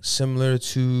shift similar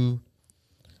to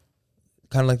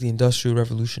kind of like the Industrial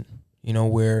Revolution,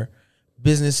 where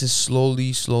business is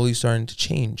slowly starting to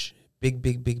change.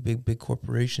 Big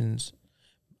corporations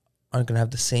aren't going to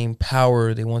have the same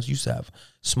power they once used to have.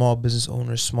 Small business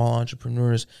owners, small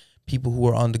entrepreneurs, people who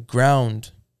are on the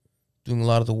ground doing a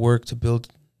lot of the work to build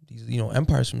these,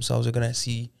 empires for themselves are going to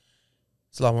see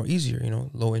it's a lot more easier,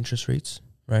 low interest rates,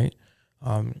 right?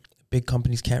 Big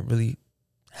companies can't really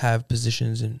have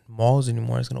positions in malls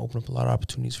anymore. It's going to open up a lot of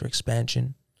opportunities for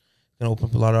expansion. It's going to open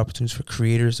up a lot of opportunities for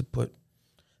creators to put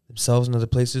themselves in other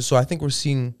places. So I think we're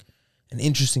seeing an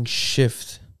interesting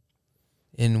shift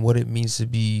in what it means to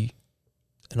be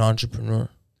an entrepreneur.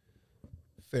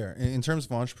 Fair. In terms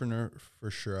of entrepreneur, for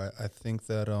sure. I think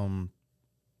that,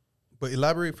 but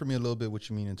elaborate for me a little bit what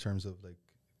you mean in terms of like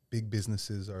big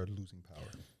businesses are losing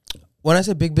power. When I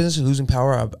say big business is losing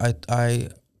power,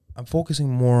 I'm focusing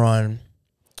more on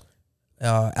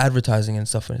advertising and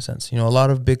stuff in a sense. You know, a lot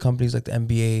of big companies like the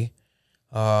NBA,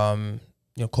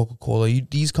 you know, Coca-Cola,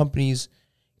 these companies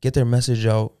get their message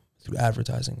out through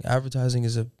advertising. Advertising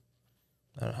is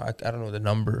I don't know the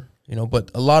number, you know,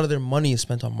 but a lot of their money is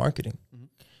spent on marketing,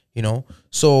 you know.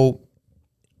 So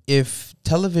if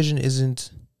television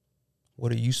isn't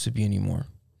what it used to be anymore,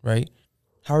 right?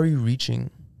 How are you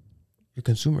reaching your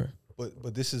consumer?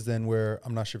 But this is then where,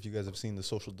 I'm not sure if you guys have seen The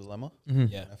Social Dilemma.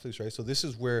 Yeah. Netflix, right? So this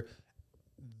is where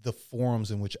the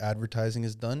forums in which advertising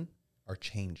is done are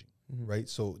changing, right?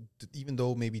 So even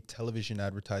though maybe television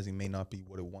advertising may not be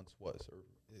what it once was, or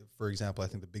for example, I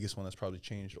think the biggest one that's probably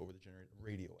changed over the generation,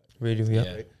 radio. Radio,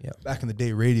 yeah. Right? Yeah. Back in the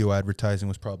day, radio advertising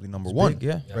was probably number one, Big,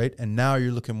 yeah. right? And now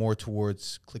you're looking more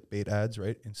towards clickbait ads,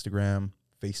 right? Instagram,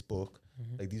 Facebook.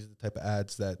 Like these are the type of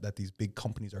ads that these big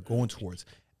companies are going towards.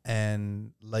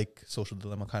 And like Social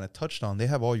Dilemma kind of touched on, they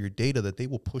have all your data that they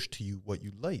will push to you what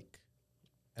you like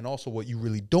and also what you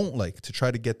really don't like to try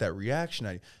to get that reaction out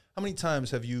of you. How many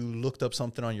times have you looked up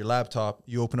something on your laptop,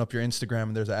 you open up your Instagram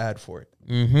and there's an ad for it?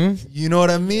 You know what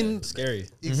I mean? Yeah, scary.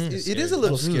 It is a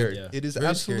little scary. Yeah. It is Very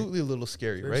absolutely a little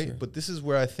scary, Very right? scary. But this is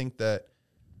where I think that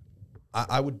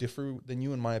I would differ than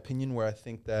you in my opinion, where I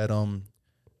think that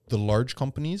the large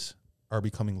companies are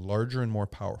becoming larger and more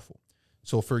powerful.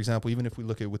 So, for example, even if we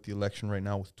look at with the election right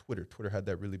now with Twitter had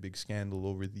that really big scandal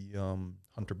over the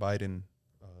Hunter Biden,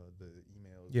 the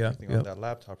emails, everything on that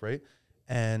laptop, right?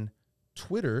 And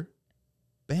Twitter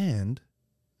banned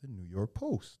the New York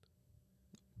Post.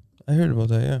 I heard about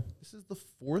that, yeah. This is the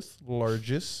fourth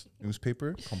largest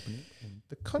newspaper company in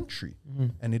the country,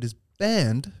 and it is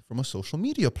banned from a social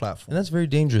media platform. And that's very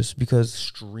dangerous because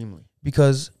Extremely.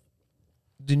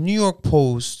 The New York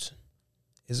Post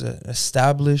is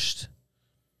established.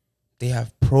 They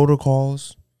have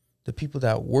protocols. The people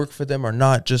that work for them are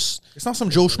not just... It's not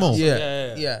some Joe Schmo.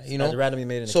 Yeah, you know. Randomly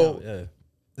made an So account. Yeah.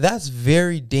 that's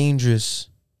very dangerous.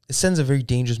 It sends a very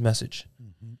dangerous message,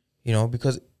 you know,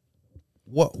 because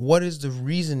what is the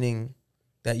reasoning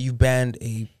that you banned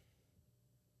a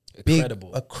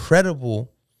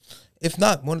credible, if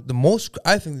not one of the most,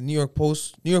 I think the New York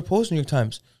Post, New York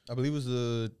Times. I believe it was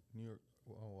the New York...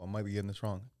 Oh, I might be getting this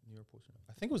wrong.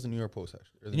 I think it was the New York Post,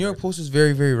 actually. The New York Post is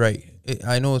very, very right.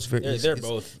 I know it's very... They're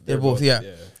both. They're both, yeah.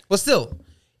 But still,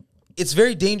 it's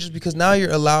very dangerous because now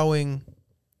you're allowing,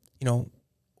 you know,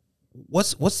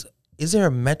 is there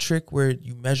a metric where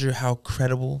you measure how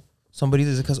credible somebody is?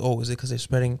 Is it because they're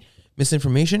spreading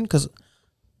misinformation? Because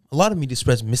a lot of media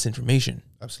spreads misinformation.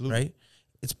 Absolutely. Right?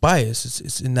 It's bias.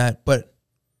 It's in that. But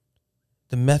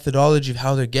the methodology of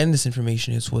how they're getting this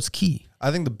information is what's key. I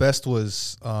think the best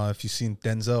was, if you've seen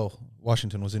Denzel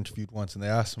Washington was interviewed once and they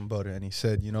asked him about it and he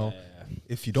said, you know,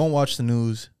 if you don't watch the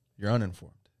news, you're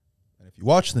uninformed. And if you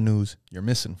watch the news, you're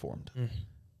misinformed.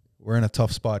 We're in a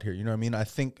tough spot here. You know what I mean? I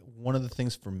think one of the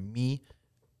things for me,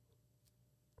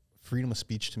 freedom of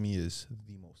speech to me is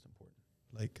the most important.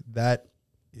 Like that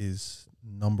is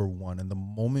number one. And the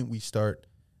moment we start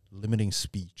limiting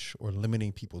speech or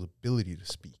limiting people's ability to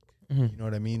speak, you know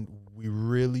what I mean? We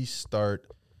really start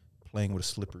playing with a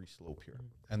slippery slope here.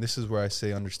 And this is where I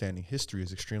say understanding history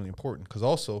is extremely important because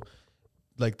also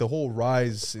like the whole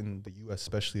rise in the US,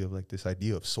 especially of like this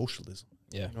idea of socialism.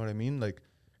 Yeah. You know what I mean? Like,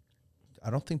 I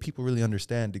don't think people really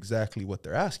understand exactly what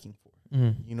they're asking for.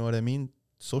 You know what I mean?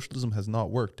 Socialism has not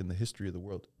worked in the history of the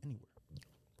world anywhere.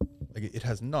 Like it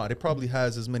has not. It probably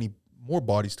has as many more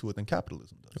bodies to it than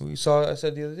capitalism does. I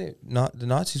said the other day, the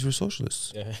Nazis were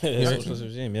socialists. Yeah. Socialist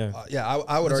regime, yeah.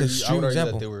 I would argue example.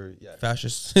 that they were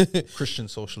Fascists. Christian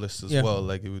socialists as well.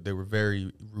 Like they were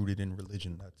very rooted in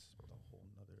religion. That's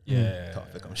a whole other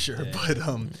topic, I'm sure.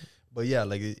 Yeah. But yeah,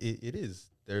 like it is.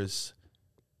 There's,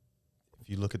 if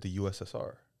you look at the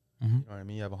USSR, you know what I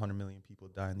mean? You have 100 million people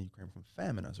die in the Ukraine from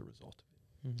famine as a result of it.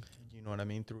 You know what I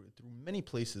mean? Through many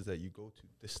places that you go to,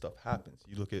 this stuff happens.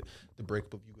 You look at the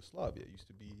breakup of Yugoslavia. It used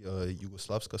to be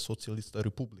Jugoslavska Socialista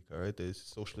Republika, right? The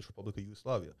Socialist Republic of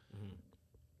Yugoslavia.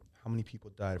 How many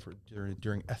people died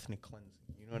during ethnic cleansing?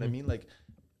 You know what I mean? Like,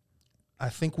 I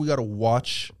think we got to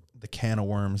watch the can of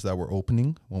worms that we're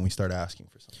opening when we start asking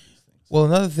for some of these things. Well,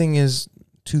 another thing is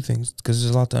two things because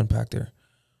there's a lot to unpack there.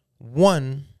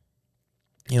 One,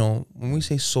 you know, when we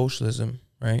say socialism,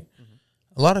 right?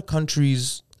 A lot of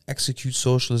countries execute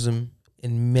socialism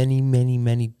in many, many,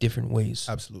 many different ways.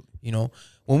 Absolutely. You know,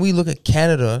 when we look at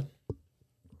Canada,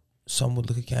 some would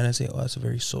look at Canada and say, oh, that's a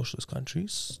very socialist country.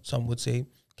 Some would say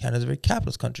Canada's a very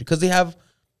capitalist country because they have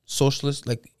socialist,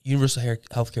 like universal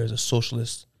healthcare is a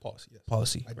socialist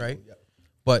policy, I do, right? yeah.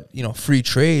 But, free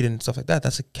trade and stuff like that,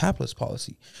 that's a capitalist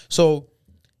policy. So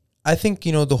I think,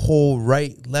 the whole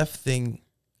right-left thing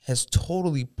has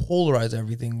totally polarized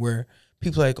everything where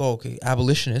people are like, oh, okay,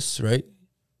 abolitionists, right?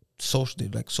 They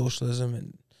like socialism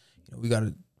and, we got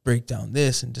to break down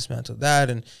this and dismantle that.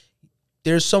 And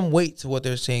there's some weight to what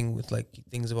they're saying with like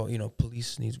things about,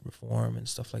 police needs reform and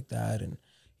stuff like that. And,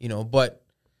 but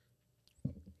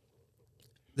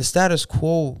the status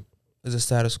quo is a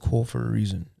status quo for a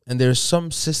reason. And there's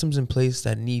some systems in place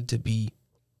that need to be,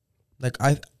 like,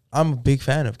 I'm a big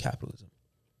fan of capitalism.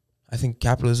 I think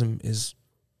capitalism is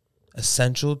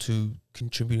essential to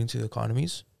contributing to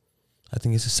economies. I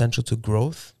think it's essential to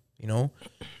growth,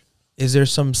 Is there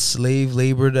some slave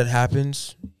labor that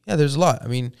happens? Yeah, there's a lot. I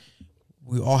mean,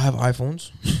 we all have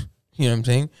iPhones. You know what I'm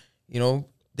saying?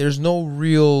 There's no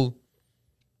real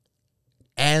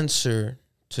answer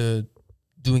to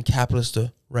doing capitalist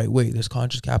the right way. There's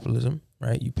conscious capitalism,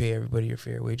 right? You pay everybody your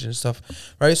fair wage and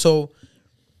stuff, right? So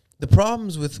the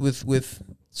problems with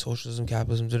socialism,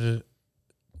 capitalism,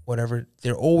 whatever,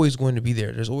 they're always going to be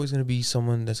there. There's always going to be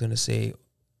someone that's going to say,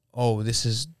 oh, this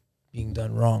is being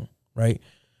done wrong, right?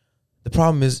 The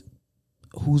problem is,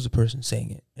 who's the person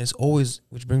saying it? And it's always,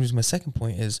 which brings me to my second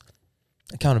point, is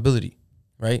accountability,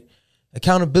 right?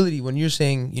 Accountability, when you're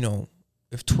saying,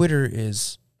 if Twitter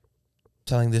is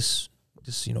telling this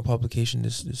publication,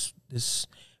 this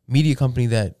media company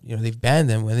that, they've banned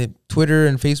them, when Twitter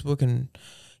and Facebook and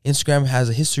Instagram has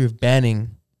a history of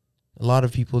banning a lot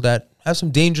of people that have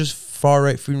some dangerous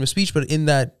far-right freedom of speech, but in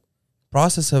that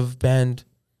process have banned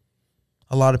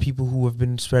a lot of people who have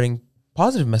been spreading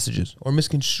positive messages or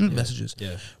misconstrued messages,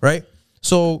 right?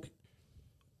 So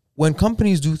when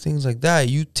companies do things like that,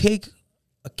 you take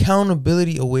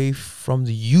accountability away from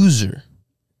the user,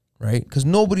 right? Because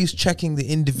nobody's checking the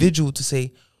individual to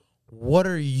say, what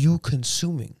are you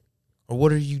consuming? Or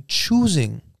what are you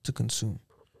choosing to consume?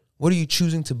 What are you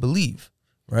choosing to believe,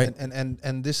 right?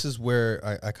 And this is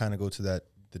where I kind of go to that,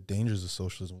 the dangers of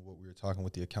socialism, what we were talking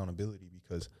with the accountability,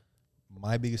 because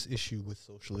my biggest issue with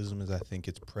socialism is I think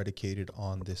it's predicated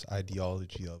on this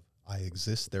ideology of I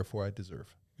exist, therefore I deserve.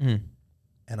 Mm.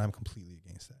 And I'm completely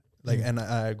against that. Like, and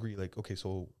I agree, like, okay,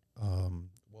 so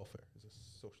welfare is a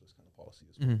socialist kind of policy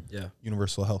as well. Mm-hmm. Yeah.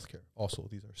 Universal healthcare, also,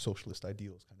 these are socialist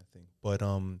ideals kind of thing. But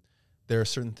there are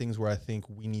certain things where I think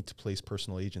we need to place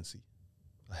personal agency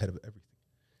ahead of everything.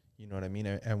 You know what I mean?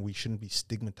 And we shouldn't be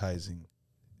stigmatizing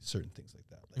certain things like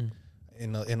that.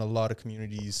 Like in a lot of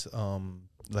communities,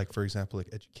 like for example, like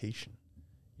education,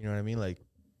 you know what I mean? Like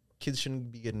kids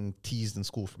shouldn't be getting teased in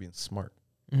school for being smart.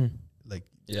 Mm-hmm. Like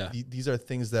these are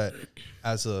things that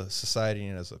as a society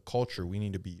and as a culture, we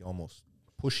need to be almost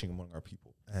pushing among our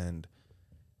people. And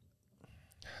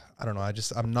I don't know.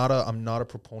 I'm not a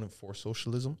proponent for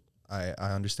socialism. I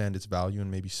understand its value in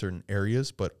maybe certain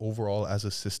areas, but overall as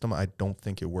a system, I don't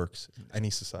think it works in any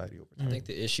society over time. I think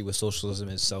the issue with socialism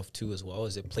itself too, as well,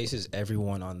 is it places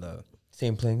everyone on the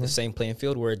same playing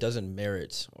field where it doesn't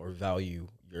merit or value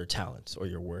your talents or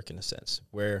your work in a sense.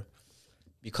 Where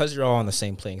because you're all on the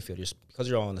same playing field, because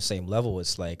you're all on the same level,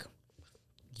 it's like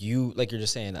you're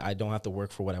just saying, I don't have to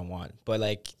work for what I want. But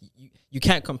like you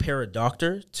can't compare a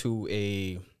doctor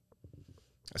to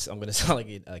I'm going to sound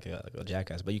like a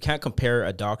jackass, but you can't compare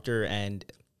a doctor and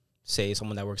say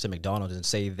someone that works at McDonald's and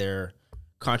say their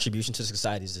contribution to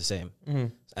society is the same. Mm-hmm.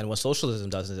 And what socialism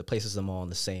does is it places them all on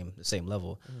the same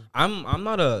level. Mm-hmm. I'm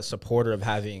not a supporter of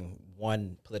having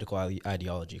one political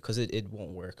ideology because it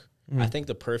won't work. Mm-hmm. I think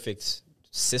the perfect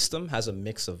system has a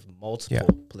mix of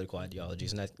multiple political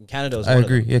ideologies, and in Canada is I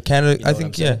agree. Of them. Yeah, Canada. You know I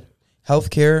think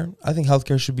healthcare. I think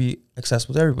healthcare should be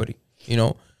accessible to everybody.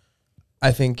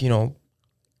 I think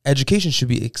education should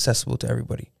be accessible to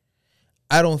everybody.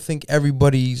 I don't think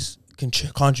everybody's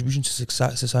contribution to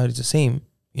society is the same.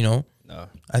 No.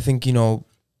 I think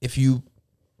if you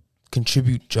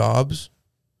contribute jobs,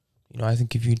 I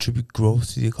think if you contribute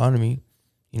growth to the economy,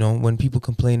 when people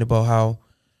complain about how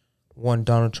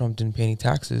Donald Trump didn't pay any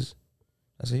taxes,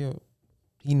 I say,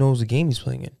 he knows the game he's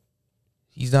playing in.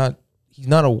 He's not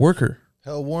a worker.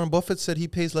 Hell, Warren Buffett said he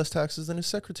pays less taxes than his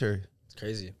secretary. It's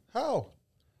crazy. How?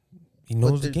 He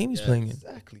knows the game he's playing in.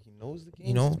 Exactly. He knows the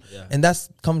game. And that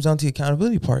comes down to the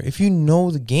accountability part. If you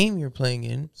know the game you're playing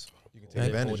in, you can take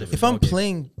advantage of it. If I'm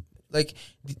playing, like,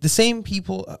 the same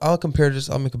people, I'll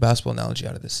make a basketball analogy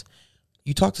out of this.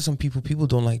 You talk to some people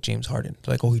don't like James Harden.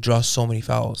 They're like, he draws so many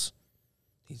fouls.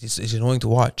 It's annoying to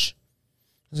watch.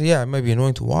 I say, yeah, it might be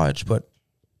annoying to watch, but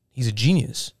he's a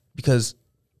genius because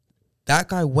that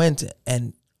guy went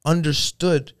and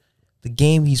understood the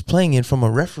game he's playing in from a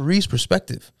referee's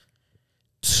perspective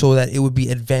so that it would be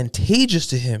advantageous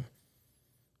to him.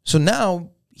 So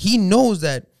now he knows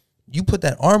that you put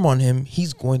that arm on him,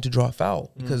 he's going to draw a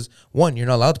foul because one, you're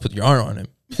not allowed to put your arm on him.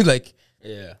 Like,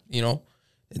 Yeah. you know,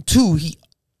 and two, he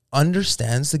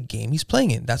understands the game he's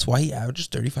playing in. That's why he averages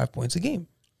 35 points a game.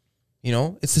 You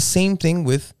know, it's the same thing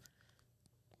with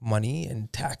money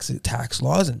and tax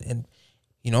laws and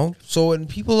you know, so when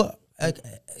people like,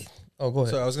 oh, go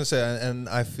ahead. So I was gonna say, and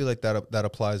I feel like that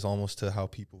applies almost to how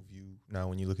people view now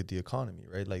when you look at the economy,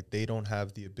 right? Like they don't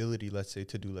have the ability, let's say,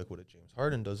 to do like what a James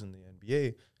Harden does in the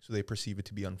NBA, so they perceive it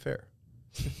to be unfair,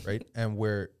 right? And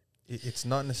where it's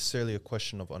not necessarily a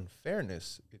question of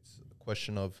unfairness, it's a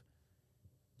question of,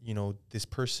 you know, this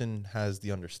person has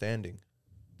the understanding,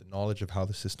 the knowledge of how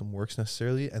the system works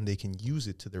necessarily, and they can use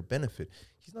it to their benefit.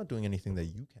 He's not doing anything that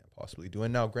you can't possibly do.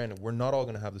 And now, granted, we're not all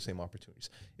going to have the same opportunities.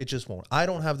 It just won't. I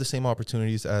don't have the same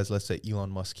opportunities as, let's say, Elon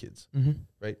Musk kids,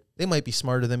 right? They might be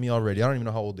smarter than me already. I don't even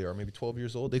know how old they are. Maybe 12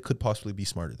 years old. They could possibly be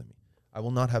smarter than me. I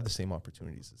will not have the same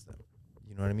opportunities as them.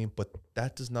 You know what I mean? But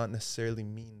that does not necessarily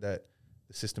mean that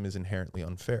the system is inherently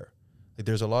unfair. Like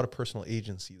there's a lot of personal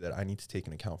agency that I need to take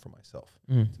into account for myself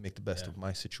to make the best of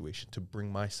my situation, to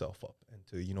bring myself up and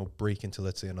to, you know, break into,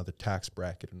 let's say, another tax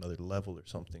bracket, another level or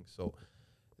something. So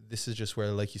this is just where,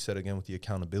 like you said, again, with the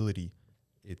accountability,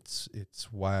 it's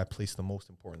why I place the most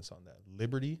importance on that.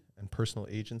 Liberty and personal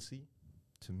agency,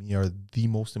 to me, are the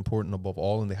most important above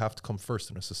all, and they have to come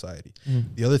first in a society.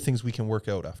 The other things we can work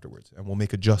out afterwards, and we'll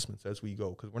make adjustments as we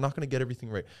go, because we're not going to get everything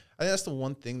right. I think that's the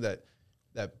one thing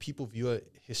that people view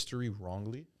history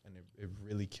wrongly, and it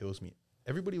really kills me.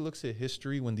 Everybody looks at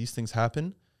history when these things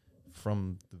happen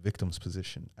from the victim's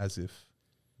position, as if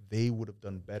they would have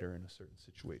done better in a certain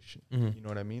situation. You know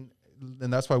what I mean?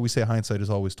 And that's why we say hindsight is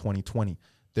always 20/20.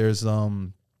 There's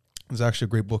actually a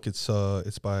great book. It's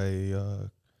by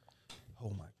oh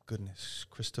my goodness,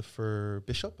 Christopher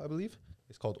Bishop, I believe.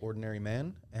 It's called Ordinary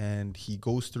Man, and he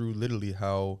goes through literally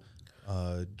how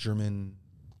German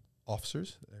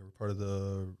officers, they were part of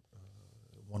the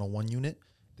 101 unit,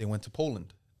 they went to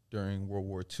Poland during World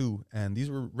War II, and these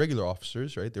were regular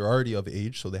officers, right? They're already of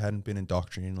age, so they hadn't been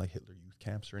indoctrinated in like Hitler youth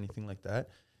camps or anything like that.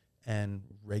 And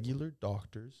regular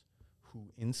doctors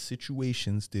who in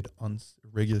situations did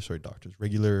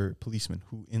regular policemen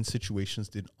who in situations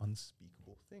did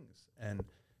unspeakable things. And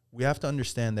we have to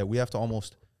understand that we have to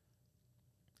almost,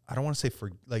 I don't want to say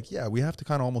we have to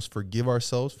kind of almost forgive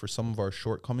ourselves for some of our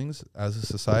shortcomings as a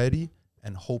society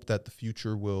and hope that the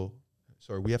future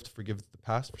we have to forgive the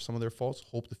past for some of their faults,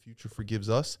 hope the future forgives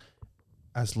us,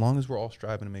 as long as we're all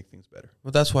striving to make things better.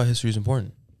 Well, that's why history is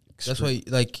important. Extreme. That's why,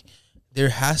 like, there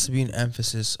has to be an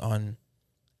emphasis on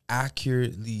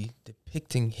accurately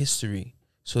depicting history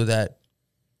so that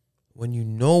when you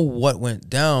know what went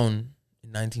down in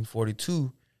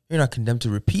 1942, you're not condemned to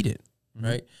repeat it,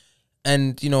 right?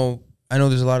 And, you know, I know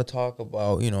there's a lot of talk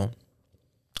about, you know,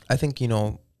 I think, you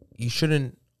know, you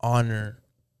shouldn't honor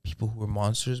people who were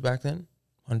monsters back then,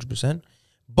 100%.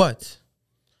 But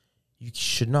you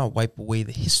should not wipe away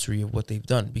the history of what they've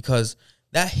done, because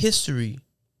that history,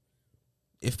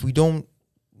 if we don't,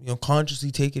 you know,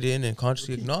 consciously take it in and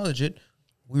consciously acknowledge it,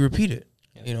 we repeat it.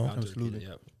 Yeah, you know, absolutely.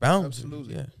 Bound.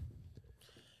 Absolutely. Yeah.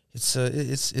 It's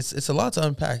a lot to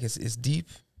unpack. It's deep.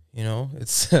 You know,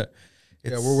 it's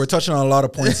we're touching on a lot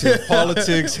of points here: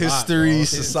 politics, history,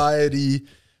 society.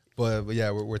 But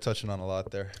yeah, we're touching on a lot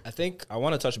there. I think I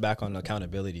want to touch back on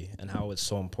accountability and how it's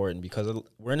so important, because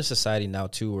we're in a society now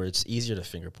too where it's easier to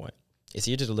finger point. It's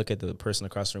easier to look at the person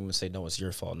across the room and say, "No, it's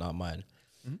your fault, not mine."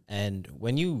 And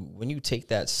when you take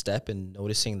that step and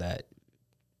noticing that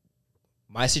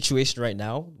my situation right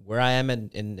now, where I am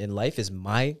in life, is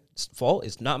my fault.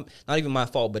 It's not even my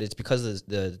fault, but it's because of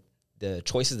the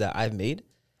choices that I've made.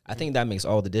 I think that makes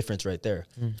all the difference right there.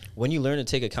 When you learn to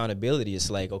take accountability, it's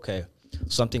like, okay,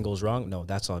 something goes wrong. No,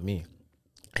 that's on me.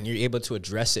 And you're able to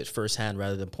address it firsthand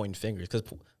rather than pointing fingers. Because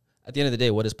at the end of the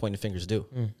day, what does pointing fingers do?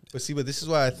 But this is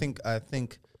why I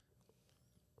think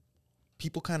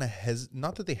people kind of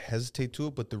not that they hesitate to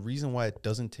it, but the reason why it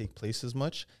doesn't take place as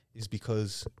much is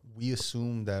because we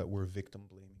assume that we're victim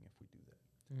blaming if we do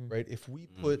that, right? If we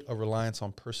put a reliance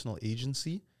on personal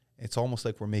agency, it's almost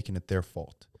like we're making it their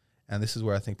fault. And this is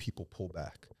where I think people pull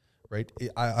back, right?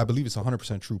 I believe it's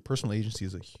 100% true. Personal agency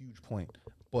is a huge point.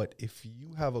 But if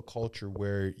you have a culture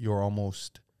where you're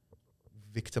almost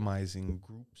victimizing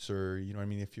groups, or, you know what I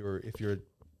mean, if you're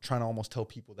trying to almost tell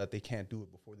people that they can't do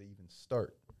it before they even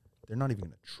start, they're not even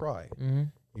going to try. You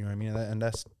know what I mean? And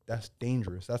that's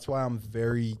dangerous. That's why I'm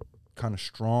very kind of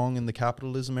strong in the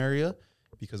capitalism area,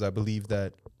 because I believe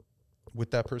that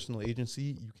with that personal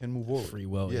agency, you can move over. Free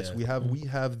will. Yes, Yeah. we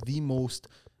have the most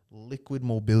liquid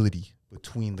mobility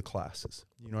between the classes.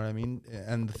 You know what I mean?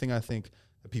 And the thing I think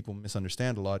that people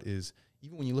misunderstand a lot is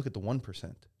even when you look at the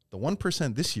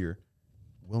 1% this year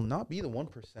will not be the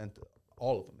 1%,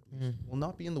 all of them at least, will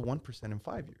not be in the 1% in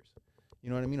 5 years. You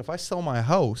know what I mean? If I sell my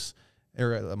house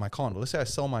or my condo, let's say I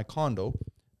sell my condo,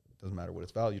 doesn't matter what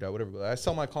it's valued at, whatever, but I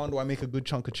sell my condo, I make a good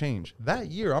chunk of change.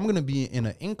 That year, I'm going to be in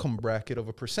an income bracket of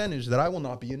a percentage that I will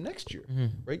not be in next year,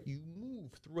 right? You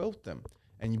move throughout them.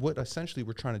 And what essentially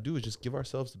we're trying to do is just give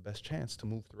ourselves the best chance to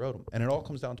move throughout them. And it all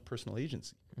comes down to personal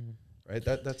agency, right?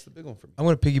 That's the big one for me. I'm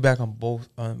going to piggyback on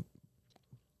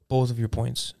both of your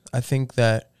points. I think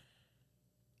that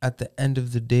at the end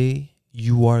of the day,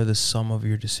 you are the sum of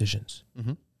your decisions.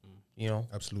 You know,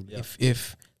 Absolutely. Yeah.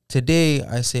 if today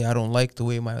I say I don't like the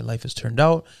way my life has turned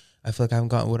out, I feel like I haven't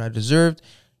gotten what I deserved,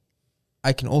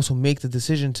 I can also make the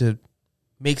decision to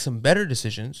make some better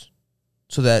decisions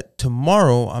so that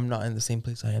tomorrow I'm not in the same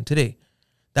place I am today.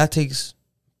 That takes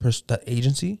that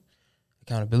agency,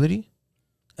 accountability,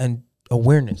 and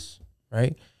awareness,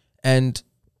 right? And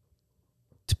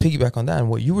to piggyback on that, and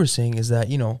what you were saying is that,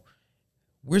 you know,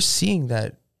 we're seeing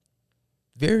that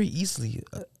very easily.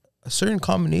 A certain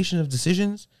combination of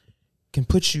decisions can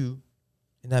put you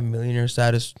in that millionaire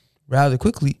status rather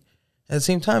quickly. At the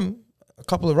same time, a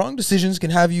couple of wrong decisions can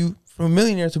have you from a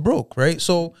millionaire to broke, right?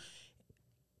 So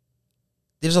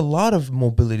there's a lot of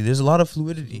mobility. There's a lot of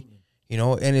fluidity, you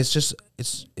know, and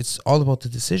it's all about the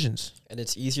decisions. And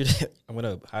it's easier to, I'm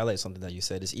going to highlight something that you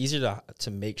said. It's easier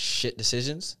to make shit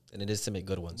decisions than it is to make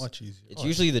good ones. Much easier. It's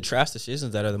usually the trash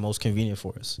decisions that are the most convenient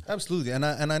for us. Absolutely. And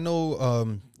I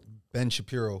know Ben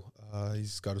Shapiro,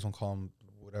 he's got his own column,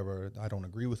 whatever. I don't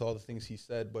agree with all the things he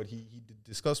said, but he did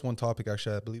discuss one topic,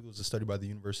 actually. I believe it was a study by the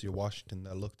University of Washington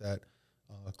that looked at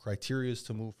criteria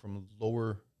to move from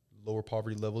lower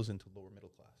poverty levels into lower middle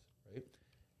class, right?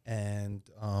 And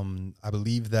I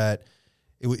believe that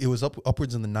it was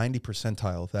upwards in the 90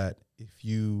 percentile that if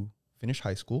you finish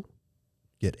high school,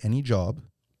 get any job,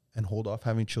 and hold off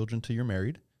having children till you're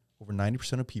married, over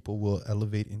 90% of people will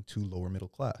elevate into lower middle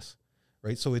class,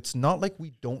 right? So it's not like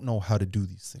we don't know how to do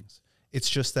these things. It's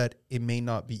just that it may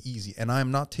not be easy. And I'm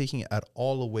not taking at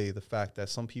all away the fact that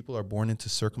some people are born into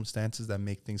circumstances that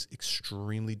make things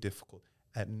extremely difficult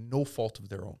at no fault of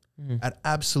their own, at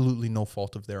absolutely no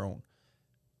fault of their own.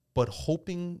 But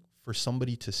hoping for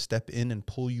somebody to step in and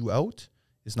pull you out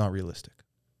is not realistic.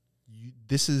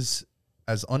 This is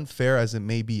as unfair as it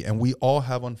may be. And we all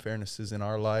have unfairnesses in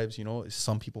our lives. You know,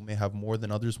 some people may have more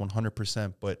than others,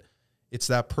 100%, but it's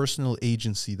that personal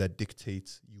agency that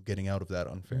dictates you getting out of that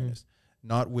unfairness,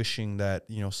 not wishing that,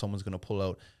 you know, someone's going to pull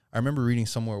out. I remember reading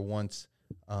somewhere once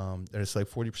that it's like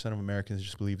 40% of Americans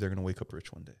just believe they're going to wake up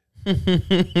rich one day. Why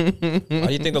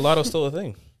do you think the lotto's still a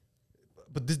thing?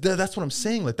 But that's what I'm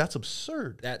saying. Like, that's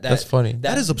absurd. That's funny.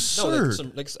 That is absurd.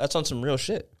 No, that's on some real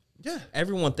shit. Yeah.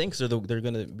 Everyone thinks they're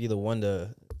going to be the one to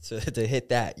hit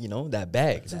that, you know, that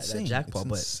bag, It's that insane. jackpot.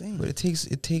 It's insane. But it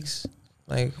takes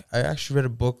like, I actually read a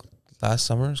book last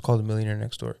summer. It's called The Millionaire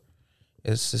Next Door.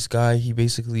 It's this guy, he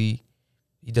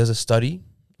does a study,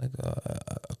 like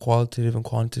a qualitative and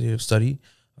quantitative study,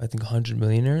 I think 100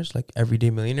 millionaires, like everyday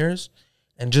millionaires,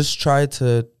 and just try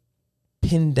to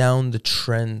pin down the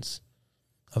trends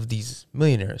of these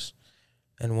millionaires.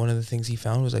 And one of the things he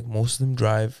found was like most of them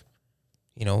drive,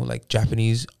 you know, like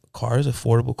Japanese cars,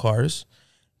 affordable cars.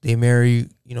 They marry,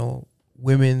 you know,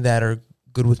 women that are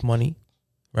good with money,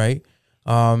 right?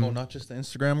 Not just the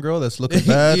Instagram girl that's looking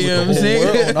bad You with know the what I'm whole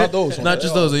saying? world. Not those ones. Not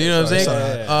just those, you know what I'm saying?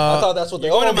 Sorry. I thought that's what they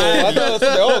all go. I thought that's what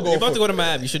they all go. You're about to go to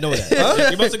Miami. You should know that.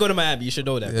 You're about to go to Miami. You should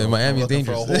know that. Yeah, Bro. Miami's Looking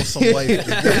for a dangerous. wholesome life.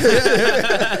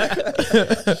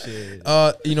 Shit.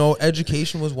 You know,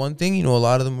 education was one thing. You know, a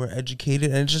lot of them were educated,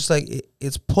 and it's just like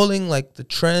it's pulling like the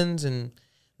trends and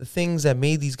the things that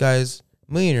made these guys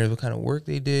millionaires. What kind of work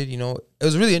they did. You know, it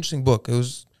was a really interesting book. It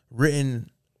was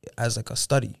written as like a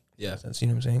study. Yeah. In a sense, you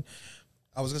know what I'm saying?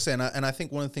 I was gonna say, and I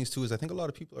think one of the things too is I think a lot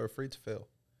of people are afraid to fail,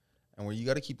 and where you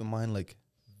got to keep in mind, like,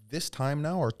 this time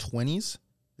now, our 20s,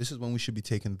 this is when we should be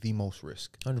taking the most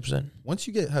risk. 100%. Once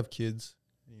you have kids,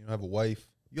 you have a wife,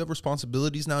 you have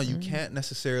responsibilities now. You can't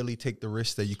necessarily take the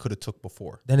risk that you could have took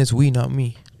before. Then it's we, not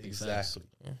me. Exactly,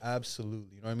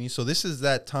 absolutely. You know what I mean? So this is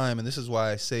that time, and this is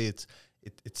why I say it's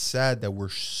sad that we're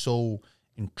so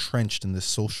entrenched in this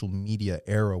social media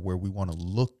era where we want to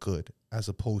look good as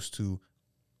opposed to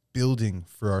building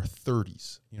for our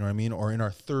 30s, you know what I mean? Or in our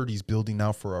 30s, building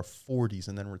now for our 40s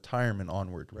and then retirement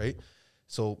onward, right?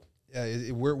 So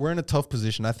yeah, we're in a tough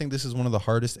position. I think this is one of the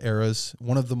hardest eras,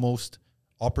 one of the most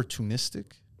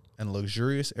opportunistic and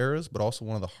luxurious eras, but also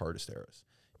one of the hardest eras.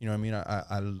 You know what I mean?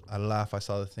 I laugh. I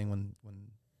saw the thing when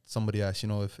somebody asked, you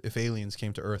know, if aliens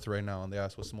came to Earth right now and they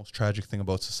asked what's the most tragic thing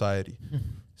about society,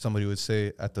 somebody would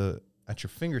say at your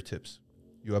fingertips,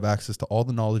 you have access to all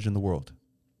the knowledge in the world,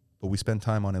 but we spend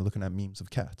time on it looking at memes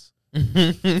of cats.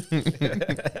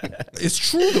 It's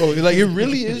true though. Like it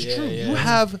really is true. Yeah. You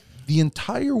have the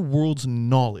entire world's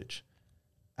knowledge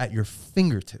at your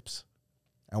fingertips,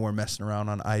 and we're messing around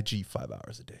on IG 5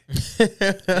 hours a day.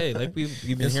 Hey, like we've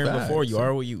been It's hearing before, facts. you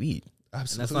are what you eat.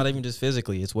 Absolutely. And that's not even just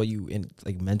physically; it's what you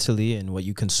like mentally and what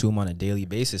you consume on a daily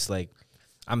basis. Like,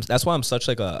 that's why I'm such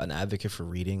like an advocate for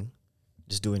reading,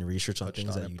 just doing research on Touched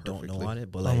things on that it you don't know perfectly. on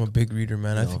it. But like, I'm a big reader,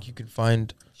 man. I you know, think you can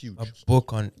find Huge. a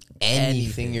book on anything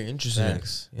Anything. you're interested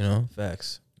Facts. in. You know,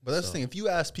 facts. But that's So- the thing. If you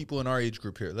ask people in our age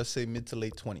group here, let's say mid to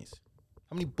late 20s,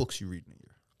 how many books you read in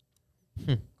a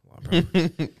year? Come on,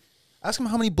 bro. Ask them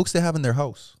how many books they have in their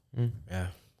house. Yeah,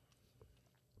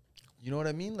 You know what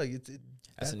I mean? Like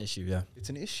that's an issue. Yeah, it's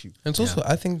an issue. And it's also,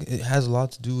 I think it has a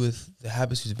lot to do with the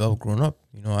habits you develop growing up.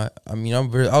 You know, I mean,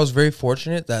 I was very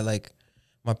fortunate that like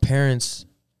my parents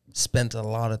spent a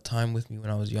lot of time with me when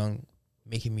I was young,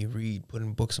 making me read,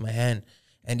 putting books in my hand.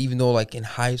 And even though like in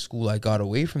high school I got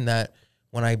away from that,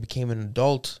 when I became an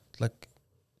adult, like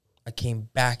I came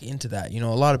back into that. You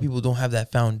know, a lot of people don't have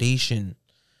that foundation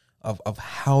of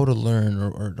how to learn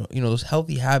or you know, those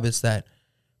healthy habits that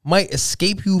might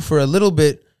escape you for a little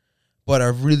bit, but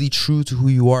are really true to who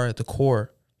you are at the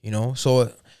core, you know?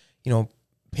 So, you know,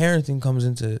 parenting comes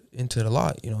into it a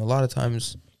lot. You know, a lot of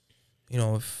times, you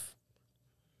know, if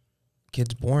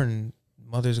kid's born,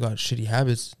 mother's got shitty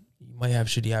habits, you might have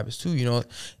shitty habits too, you know?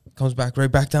 It comes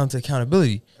right back down to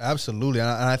accountability. Absolutely. And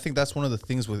I think that's one of the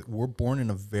things we're born in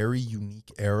a very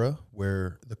unique era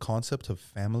where the concept of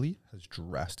family has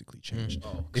drastically changed.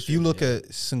 If you look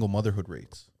at single motherhood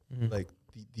rates, like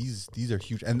these are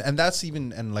huge. And that's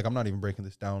even, and like, I'm not even breaking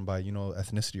this down by, you know,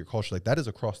 ethnicity or culture. Like that is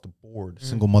across the board.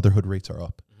 Single motherhood rates are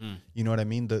up. You know what I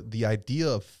mean? The idea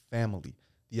of family,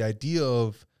 the idea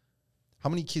of how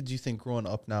many kids you think growing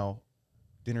up now,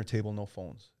 dinner table, no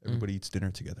phones. Everybody eats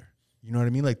dinner together. You know what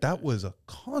I mean? Like that was a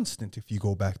constant if you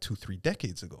go back 2-3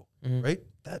 decades ago, right?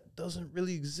 That doesn't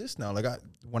really exist now. Like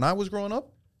when I was growing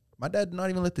up, my dad did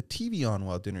not even let the TV on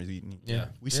while dinner's eating. Yeah.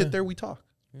 We sit there, we talk.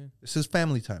 This is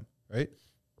family time, right?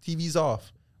 TV's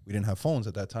off. We didn't have phones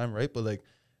at that time, right? But like,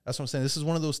 that's what I'm saying. This is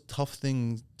one of those tough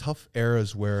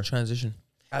eras where Transition.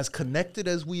 as connected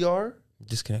as we are,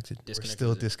 Disconnected. we're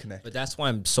still disconnected. But that's why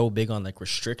I'm so big on like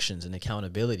restrictions and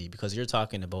accountability, because you're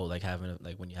talking about like having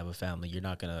like when you have a family, you're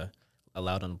not gonna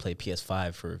allow them to play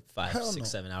PS5 for 5, Hell 6, no.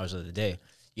 7 hours of the day.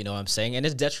 You know what I'm saying? And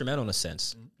it's detrimental in a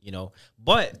sense, you know.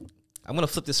 But I'm gonna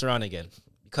flip this around again,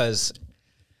 because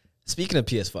speaking of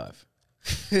PS5,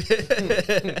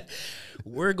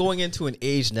 we're going into an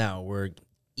age now where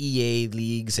EA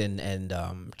leagues and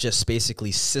just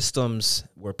basically systems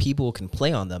where people can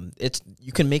play on them.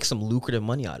 You can make some lucrative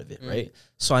money out of it, right?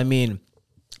 So I mean,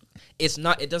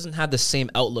 it doesn't have the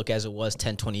same outlook as it was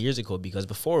 10, 20 years ago, because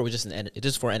before it was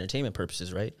just for entertainment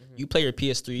purposes, right? You play your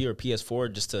PS3 or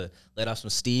PS4 just to let off some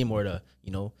steam or to,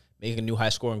 you know, make a new high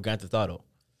score in Grand Theft Auto.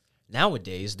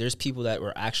 Nowadays, there's people that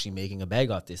were actually making a bag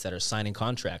off this, that are signing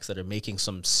contracts, that are making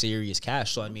some serious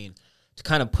cash. So I mean, to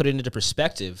kind of put it into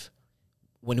perspective,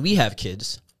 when we have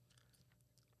kids,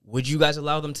 would you guys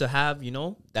allow them to have, you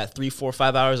know, that 3, 4,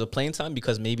 5 hours of playing time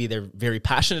because maybe they're very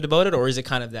passionate about it? Or is it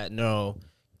kind of that, no,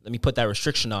 let me put that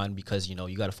restriction on because, you know,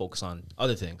 you got to focus on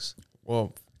other things?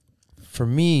 Well, for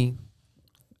me,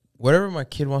 whatever my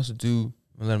kid wants to do,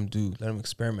 let him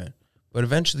experiment. But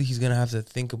eventually he's going to have to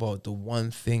think about the one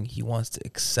thing he wants to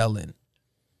excel in.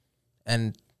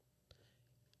 And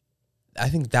I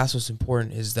think that's what's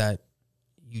important, is that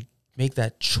you make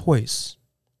that choice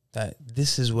that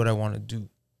this is what I want to do.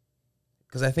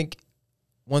 Because I think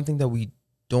one thing that we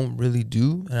don't really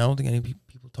do, and I don't think any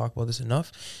people talk about this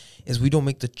enough, is we don't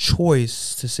make the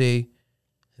choice to say,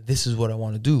 this is what I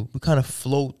want to do. We kind of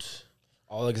float.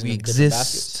 All eggs We in different exist.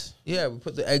 baskets. Yeah, we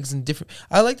put the eggs in different.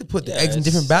 I like to put the Yeah, eggs in it's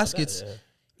different not bad, baskets yeah.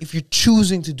 if you're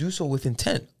choosing to do so with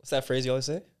intent. What's that phrase you always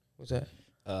say? What's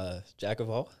that? Jack of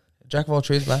all? Jack of all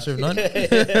trades, master of none. Yeah,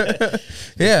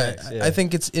 Thanks, yeah. I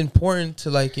think it's important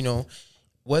to, like, you know,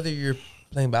 whether you're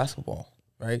playing basketball,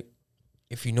 right?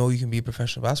 If you know you can be a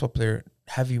professional basketball player,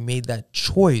 have you made that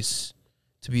choice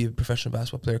to be a professional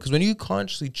basketball player? Because when you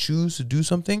consciously choose to do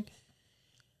something,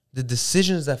 the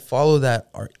decisions that follow that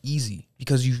are easy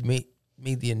because you've made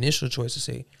the initial choice to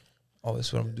say, oh, this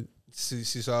is what I'm going to do.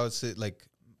 So I would say, like,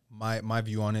 my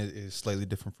view on it is slightly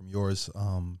different from yours.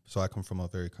 So I come from a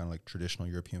very kind of like traditional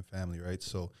European family, right?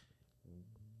 So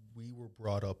we were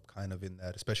brought up kind of in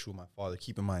that, especially with my father.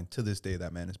 Keep in mind, to this day,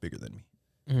 that man is bigger than me.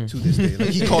 to this day. Like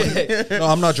he calls me, no,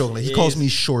 I'm not joking. Like he calls me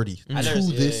shorty I to never-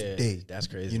 this yeah. day. That's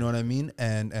crazy. You know what I mean?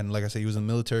 And like I said, he was in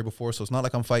the military before, so it's not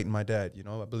like I'm fighting my dad. You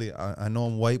know, I know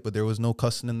I'm white, but there was no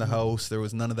cussing in the house. There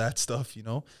was none of that stuff. You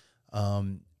know,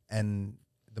 and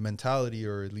the mentality,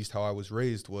 or at least how I was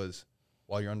raised, was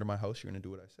while you're under my house, you're gonna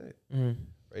do what I say,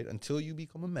 right? Until you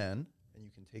become a man and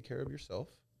you can take care of yourself.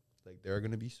 Like there are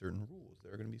gonna be certain rules.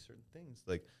 There are gonna be certain things.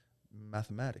 Like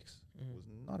mathematics was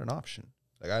not an option.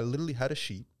 Like I literally had a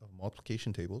sheet of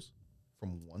multiplication tables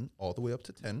from 1 all the way up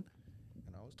to 10, and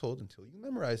I was told until you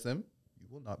memorize them, you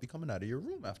will not be coming out of your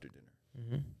room after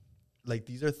dinner. Like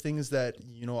these are things that,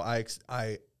 you know, I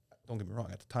don't get me wrong,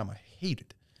 at the time I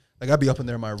hated. Like I'd be up in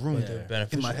there in my room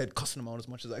in my head cussing them out as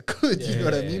much as I could. You know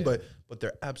what I mean? But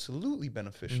they're absolutely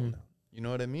beneficial now. You know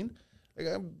what I mean? Like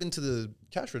I've been to the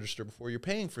cash register before. You're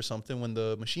paying for something when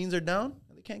the machines are down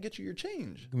and they can't get you your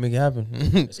change. You can make it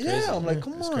happen. Yeah, I'm like,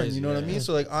 come It's on, crazy, you know what I yeah. mean?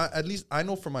 So like, at least I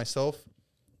know for myself,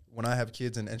 when I have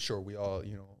kids, and sure, we all,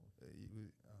 you know,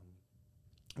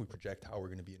 we project how we're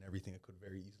going to be and everything. It could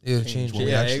very easily change when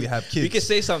we actually have kids. We could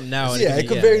say something now. And Yeah, it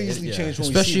could very easily change when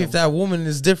we Especially see if them. that woman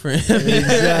is different.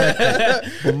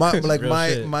 Exactly. But Real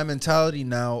shit. my mentality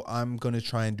now, I'm going to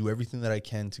try and do everything that I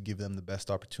can to give them the best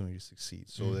opportunity to succeed.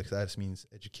 So like, that means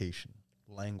education,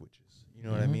 languages. You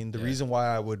know what I mean? The reason why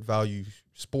I would value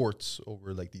sports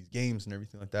over like these games and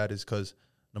everything like that is because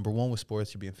number one, with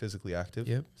sports, you're being physically active.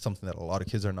 Yep. Something that a lot of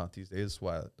kids are not these days. That's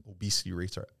why obesity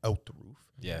rates are out the roof.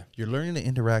 Yeah. You're learning to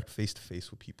interact face to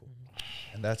face with people.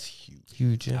 And that's huge.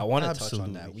 Huge. Yeah. I want to touch on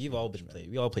Absolutely that. huge,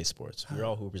 We all play sports. We're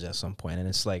all hoopers at some point, and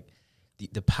it's like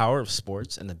the power of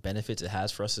sports and the benefits it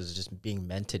has for us as just being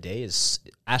men today is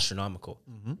astronomical.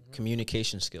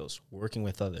 Communication skills, working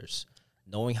with others,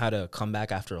 knowing how to come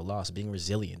back after a loss, being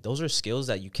resilient. Those are skills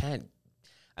that you can't.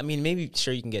 I mean, maybe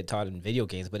sure you can get taught in video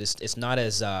games, but it's not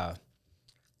as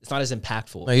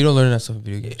impactful. No, you don't learn that stuff in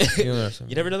video games. You don't learn that stuff.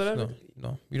 You never know that?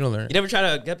 No, you don't learn it. You never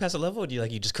try to get past a level? Or do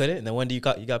you just couldn't? And then one day you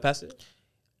got past it?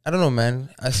 I don't know, man.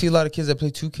 I see a lot of kids that play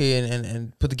 2K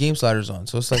and put the game sliders on.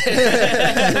 So it's like, Nah,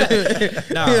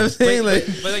 you know what I'm saying?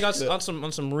 but like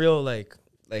on some real like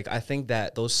I think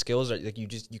that those skills are like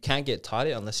you can't get taught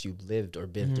it unless you've lived or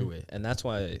been through it, and that's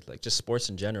why like just sports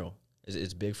in general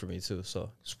is big for me too.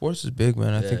 So sports is big,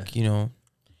 man. I think, you know,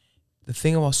 the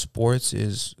thing about sports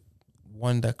is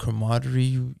one, that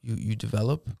camaraderie you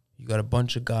develop. You got a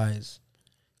bunch of guys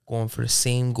going for the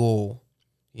same goal.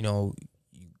 You know,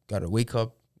 you got to wake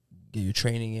up, get your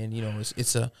training in. You know,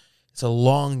 it's a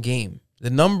long game. The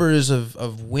numbers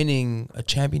of winning a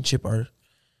championship are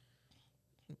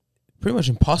pretty much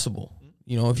impossible.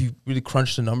 You know, if you really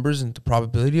crunch the numbers and the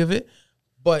probability of it,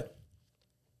 but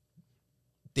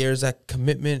there's that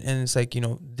commitment, and it's like, you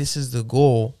know, this is the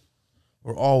goal.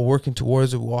 We're all working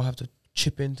towards it. We all have to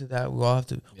chip into that. We all have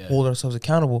to hold ourselves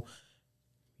accountable.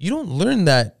 You don't learn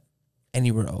that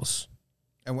anywhere else.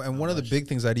 And one of the big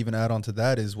things I'd even add on to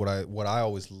that is what I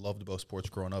always loved about sports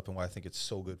growing up, and why I think it's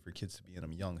so good for kids to be in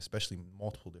them young, especially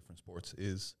multiple different sports,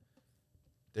 is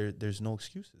there's no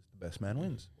excuses. The best man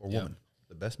wins, or woman.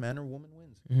 The best man or woman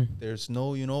wins. There's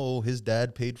no, you know, his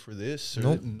dad paid for this.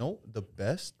 Or no, the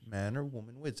best man or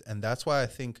woman wins. And that's why I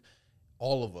think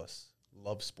all of us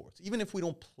love sports. Even if we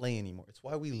don't play anymore, it's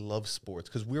why we love sports,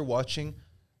 because we're watching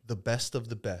the best of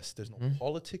the best. There's no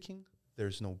politicking.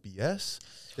 There's no BS.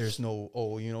 There's no,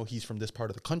 oh, you know, he's from this part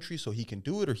of the country, so he can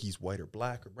do it, or he's white or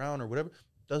black or brown or whatever.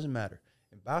 Doesn't matter.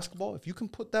 In basketball, if you can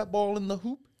put that ball in the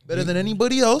hoop better than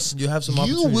anybody else, you have some you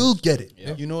opportunities. will get it.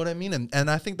 Yeah. You know what I mean? And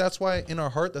I think that's why in our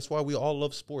heart, that's why we all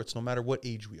love sports, no matter what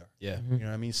age we are. Yeah. You know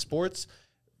what I mean? Sports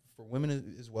for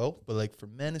women as well, but like for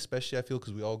men especially, I feel,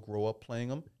 because we all grow up playing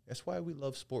them. That's why we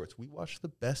love sports. We watch the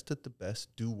best at the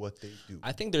best do what they do.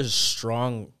 I think there's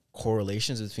strong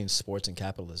correlations between sports and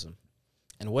capitalism.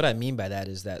 And what I mean by that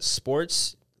is that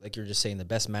sports, like you're just saying, the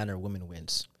best man or woman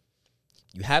wins.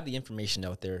 You have the information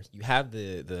out there. You have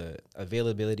the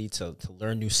availability to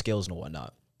learn new skills and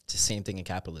whatnot. It's the same thing in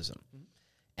capitalism.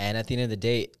 And at the end of the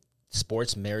day,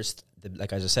 sports merits,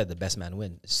 like I just said, the best man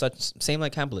win. Same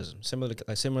like capitalism,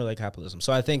 similar like capitalism.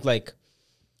 So I think, like,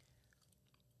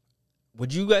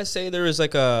 would you guys say there is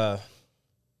like a,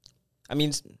 I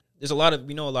mean, there's a lot of,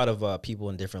 we know a lot of people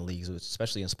in different leagues,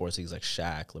 especially in sports leagues like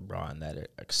Shaq, LeBron, that are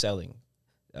excelling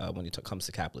when it comes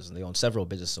to capitalism. They own several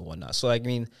businesses and whatnot. So, like, I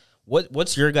mean,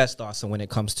 what's your guys' thoughts on when it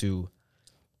comes to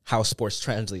how sports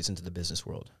translates into the business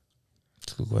world?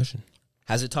 That's a good question.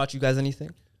 Has it taught you guys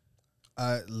anything?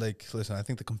 Listen, I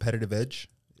think the competitive edge,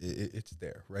 it's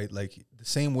there, right? Like the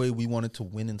same way we wanted to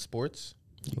win in sports,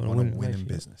 you want to win in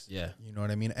business. Yeah. You know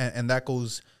what I mean? And that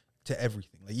goes to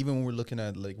everything. Like even when we're looking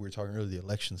at, like we were talking earlier, the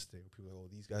elections today, people are like, oh,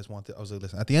 these guys want it. I was like,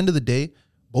 listen, at the end of the day,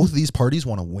 both of these parties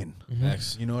want to win.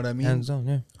 You know what I mean? Hands on,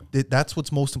 yeah. That's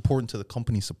what's most important to the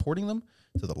companies supporting them,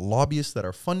 to the lobbyists that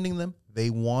are funding them. They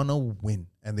want to win,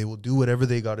 and they will do whatever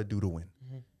they got to do to win.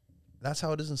 That's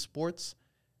how it is in sports.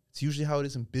 It's usually how it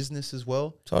is in business as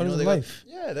well. That's how it is in life.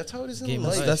 Yeah, that's how it is in Game of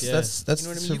life. life. That's You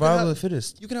know what I mean? survival of the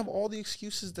fittest. You can have all the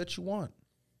excuses that you want.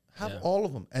 Have Yeah. all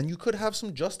of them. And you could have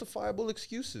some justifiable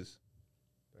excuses.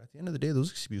 But at the end of the day, those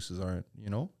excuses aren't, you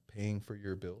know, paying for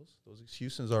your bills. Those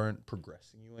excuses aren't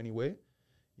progressing you anyway.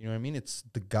 You know what I mean? It's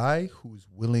the guy who's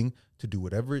willing to do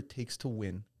whatever it takes to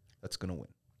win that's going to win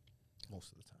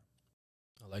most of the time.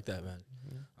 I like that,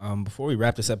 man. Before we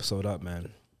wrap this episode up, man, you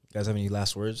guys have any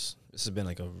last words? This has been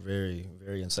like a very,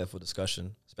 very insightful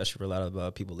discussion, especially for a lot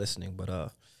of people listening. But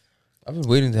I've been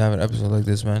waiting to have an episode like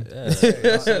this, man.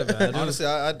 man. Honestly,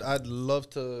 I'd love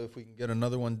to, if we can get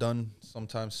another one done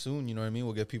sometime soon, you know what I mean?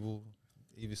 We'll get people,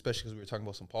 especially because we were talking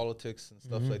about some politics and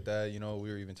stuff like that. You know, we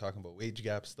were even talking about wage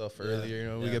gap stuff earlier. You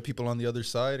know, we get people on the other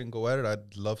side and go at it.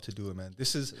 I'd love to do it, man.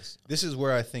 This is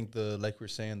where I think like we're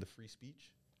saying, the free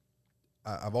speech.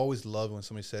 I've always loved when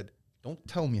somebody said, don't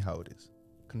tell me how it is.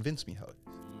 Convince me how it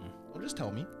is. Don't just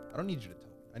tell me. I don't need you to tell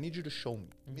me. I need you to show me.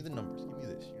 Give me the numbers. Give me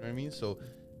this. You know what I mean? So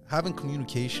having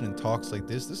communication and talks like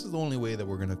this is the only way that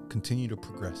we're going to continue to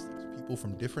progress things. People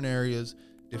from different areas,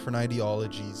 different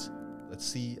ideologies. Let's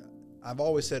see. I've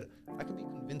always said I can be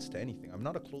convinced to anything. I'm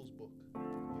not a closed book. You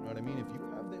know what I mean? If you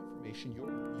have the information,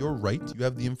 you're right. You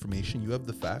have the information. You have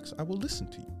the facts. I will listen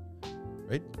to you.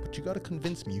 Right? But you got to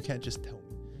convince me. You can't just tell me.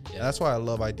 Yeah. And that's why I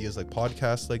love ideas like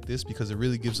podcasts like this, because it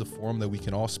really gives a forum that we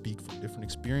can all speak from different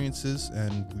experiences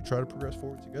and we try to progress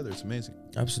forward together. It's amazing.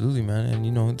 Absolutely, man. And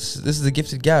you know, this is the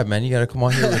gifted gab, man. You got to come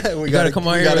on here. We you got to gotta come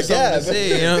on here with something gab. to say.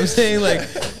 You know what I'm saying? Like,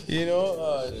 you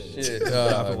know, shit.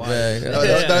 Man.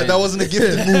 That wasn't a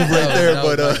gifted move right there,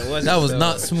 but that was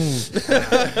not smooth.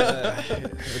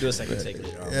 We'll do a second take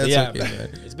later on. Yeah, Okay, man.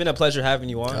 It's been a pleasure having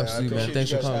you on. Absolutely, man. Thanks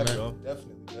for coming, man.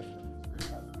 Definitely.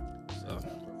 So,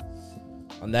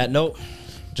 on that note,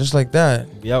 just like that.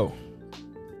 yo.